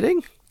 Are you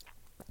kidding?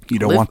 You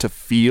don't want to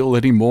feel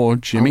anymore,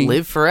 Jimmy? I'll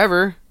live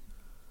forever.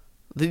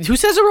 Who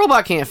says a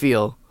robot can't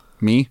feel?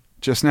 Me?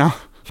 Just now?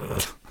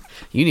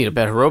 You need a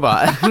better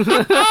robot.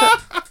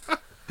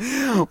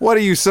 What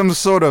are you, some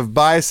sort of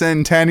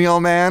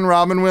bicentennial man,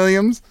 Robin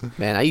Williams?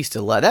 Man, I used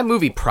to love that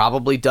movie.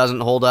 Probably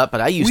doesn't hold up,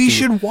 but We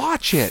should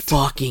watch it.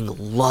 fucking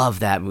love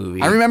that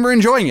movie. I remember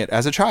enjoying it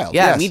as a child.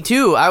 Yeah, yes. me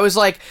too. I was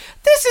like,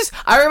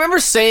 I remember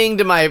saying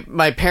to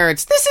my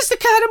parents, this is the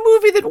kind of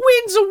movie that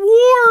wins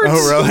awards.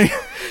 Oh, really?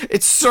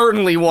 It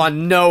certainly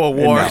won no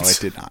awards. No, it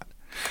did not.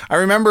 I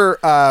remember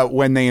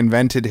when they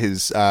invented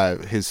his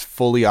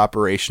fully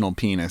operational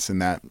penis in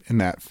that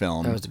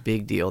film. That was a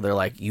big deal. They're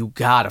like, you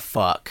gotta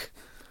fuck.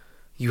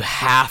 You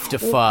have to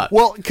fuck.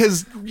 Well,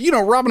 because,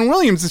 Robin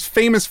Williams is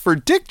famous for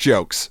dick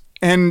jokes.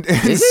 And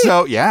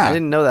so, yeah. I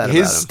didn't know that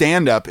his about him.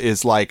 stand-up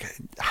is like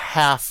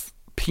half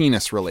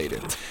penis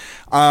related.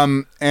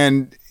 And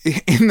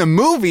in the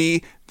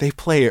movie, they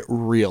play it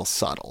real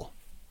subtle.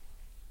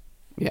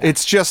 Yeah.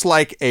 It's just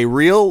like a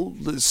real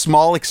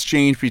small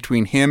exchange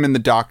between him and the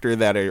doctor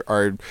that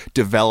are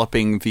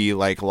developing the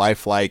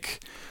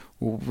lifelike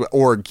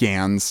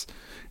organs.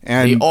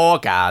 And the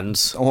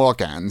organs.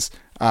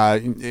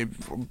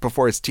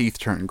 Before his teeth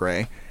turn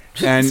gray.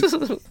 And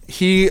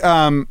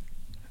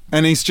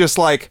he's just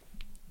like,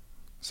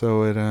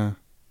 so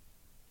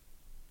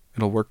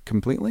it'll work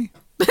completely?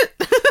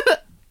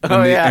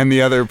 And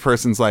the other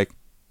person's like,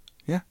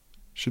 yeah,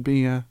 should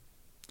be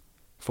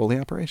fully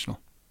operational.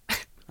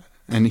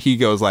 And he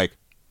goes like,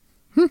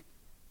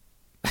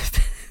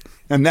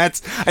 and I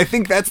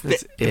think that's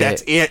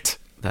it.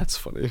 That's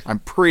funny. I'm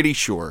pretty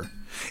sure.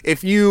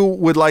 If you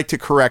would like to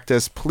correct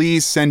us,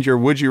 please send your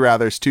Would You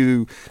Rathers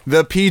to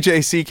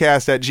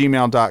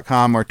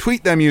thepjccast@gmail.com or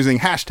tweet them using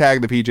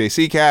hashtag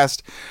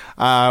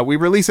thepjccast. We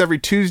release every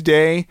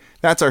Tuesday.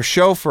 That's our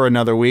show for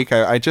another week.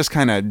 I just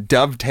kind of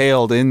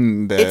dovetailed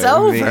in the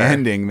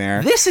ending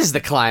there. This is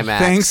the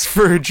climax. Thanks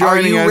for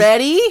joining us. Are you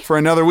ready? For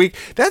another week.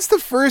 That's the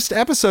first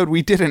episode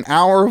we did an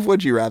hour of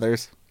Would You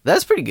Rathers.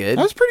 That's pretty good.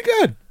 That was pretty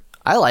good.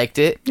 I liked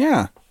it.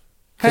 Yeah.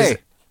 Hey.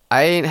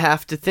 I didn't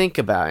have to think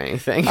about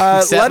anything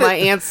except my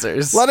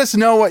answers. Let us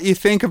know what you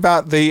think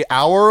about the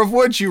hour of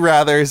Would You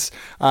Rathers.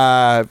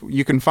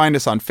 You can find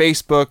us on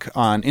Facebook,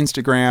 on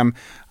Instagram.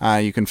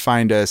 You can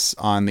find us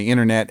on the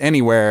internet,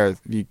 anywhere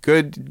the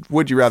good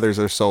Would You Rathers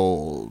are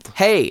sold.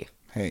 Hey,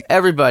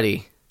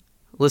 everybody,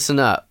 listen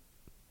up.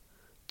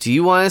 Do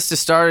you want us to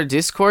start a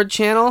Discord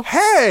channel?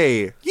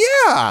 Hey,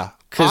 yeah,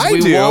 because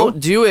we won't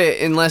do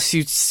it unless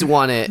you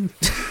want it.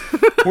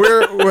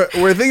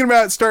 We're thinking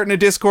about starting a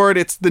Discord.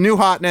 It's the new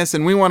hotness,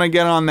 and we want to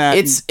get on that.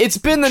 It's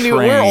been the new.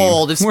 We're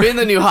old. It's been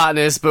the new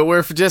hotness, but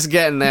we're just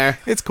getting there.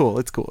 It's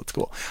cool.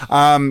 So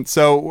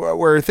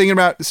we're thinking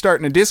about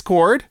starting a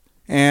Discord,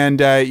 and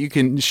you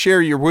can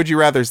share your Would You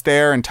Rathers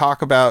there and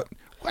talk about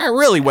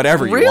really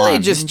whatever you want. Really,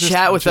 just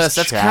chat with us.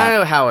 That's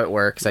kind of how it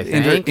works. I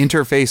think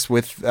interface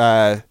with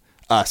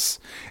us,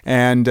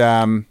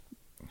 and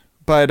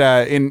but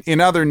in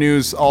other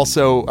news,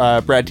 also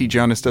Brad T.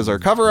 Jonas does our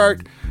cover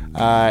art.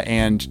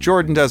 And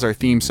Jordan does our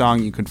theme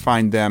song. You can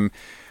find them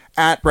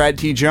at Brad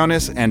T.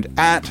 Jonas and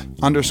at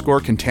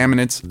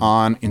 _contaminants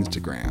on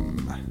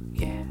Instagram.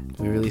 Yeah,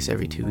 we release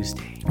every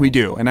Tuesday. We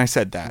do, and I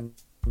said that.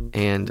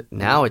 And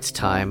now it's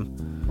time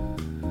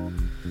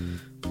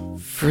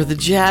for the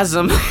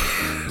Jasm.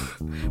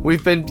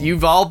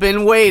 You've all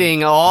been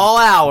waiting all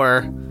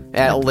hour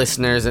at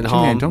listeners at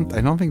home.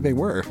 I don't think they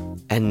were.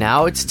 And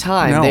now it's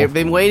time. No. They've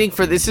been waiting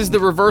for this. Is the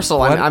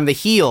reversal. I'm the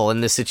heel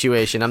in this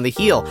situation. I'm the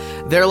heel.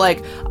 They're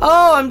like,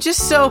 oh, I'm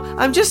just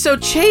so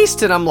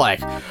chaste, and I'm like,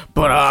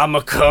 but I'm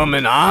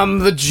I'm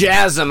the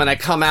Jasm, and I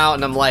come out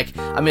and I'm like,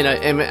 I'm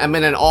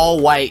in an all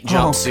white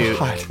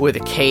jumpsuit with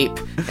a cape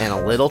and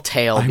a little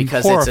tail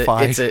because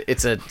horrified.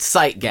 it's a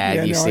sight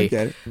gag. You see, I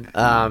get it.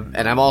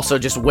 And I'm also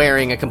just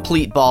wearing a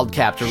complete bald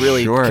cap to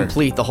really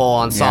complete the whole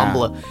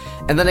ensemble. Yeah.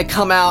 And then I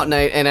come out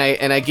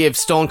and I give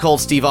Stone Cold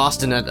Steve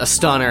Austin a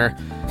stunner,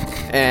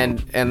 and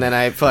then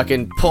I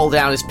fucking pull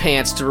down his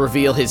pants to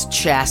reveal his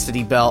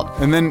chastity belt,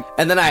 and then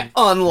I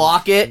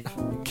unlock it.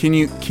 Can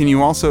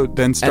you also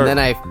then start? And then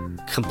I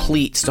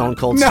complete Stone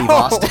Cold Steve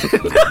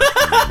Austin.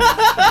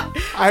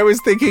 I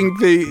was thinking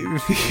the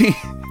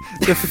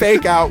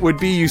fake out would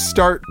be you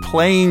start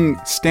playing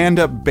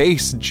stand-up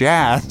bass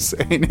jazz,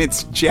 and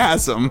it's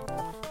Jasm.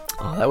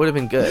 Oh, that would have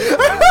been good.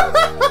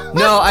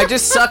 No, I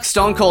just suck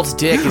Stone Cold's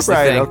dick is the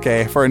thing. Right,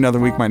 okay. For another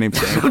week, my name's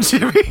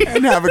Jimmy.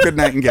 And have a good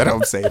night and get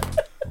home safe.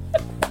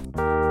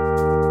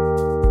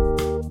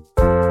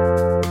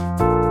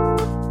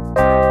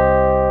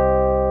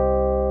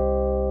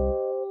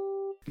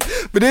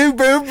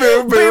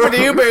 Ba-doo-boo-boo-boo.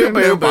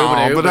 Ba-doo-boo-boo-boo.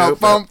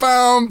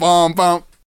 Ba-dum-bum-bum-bum.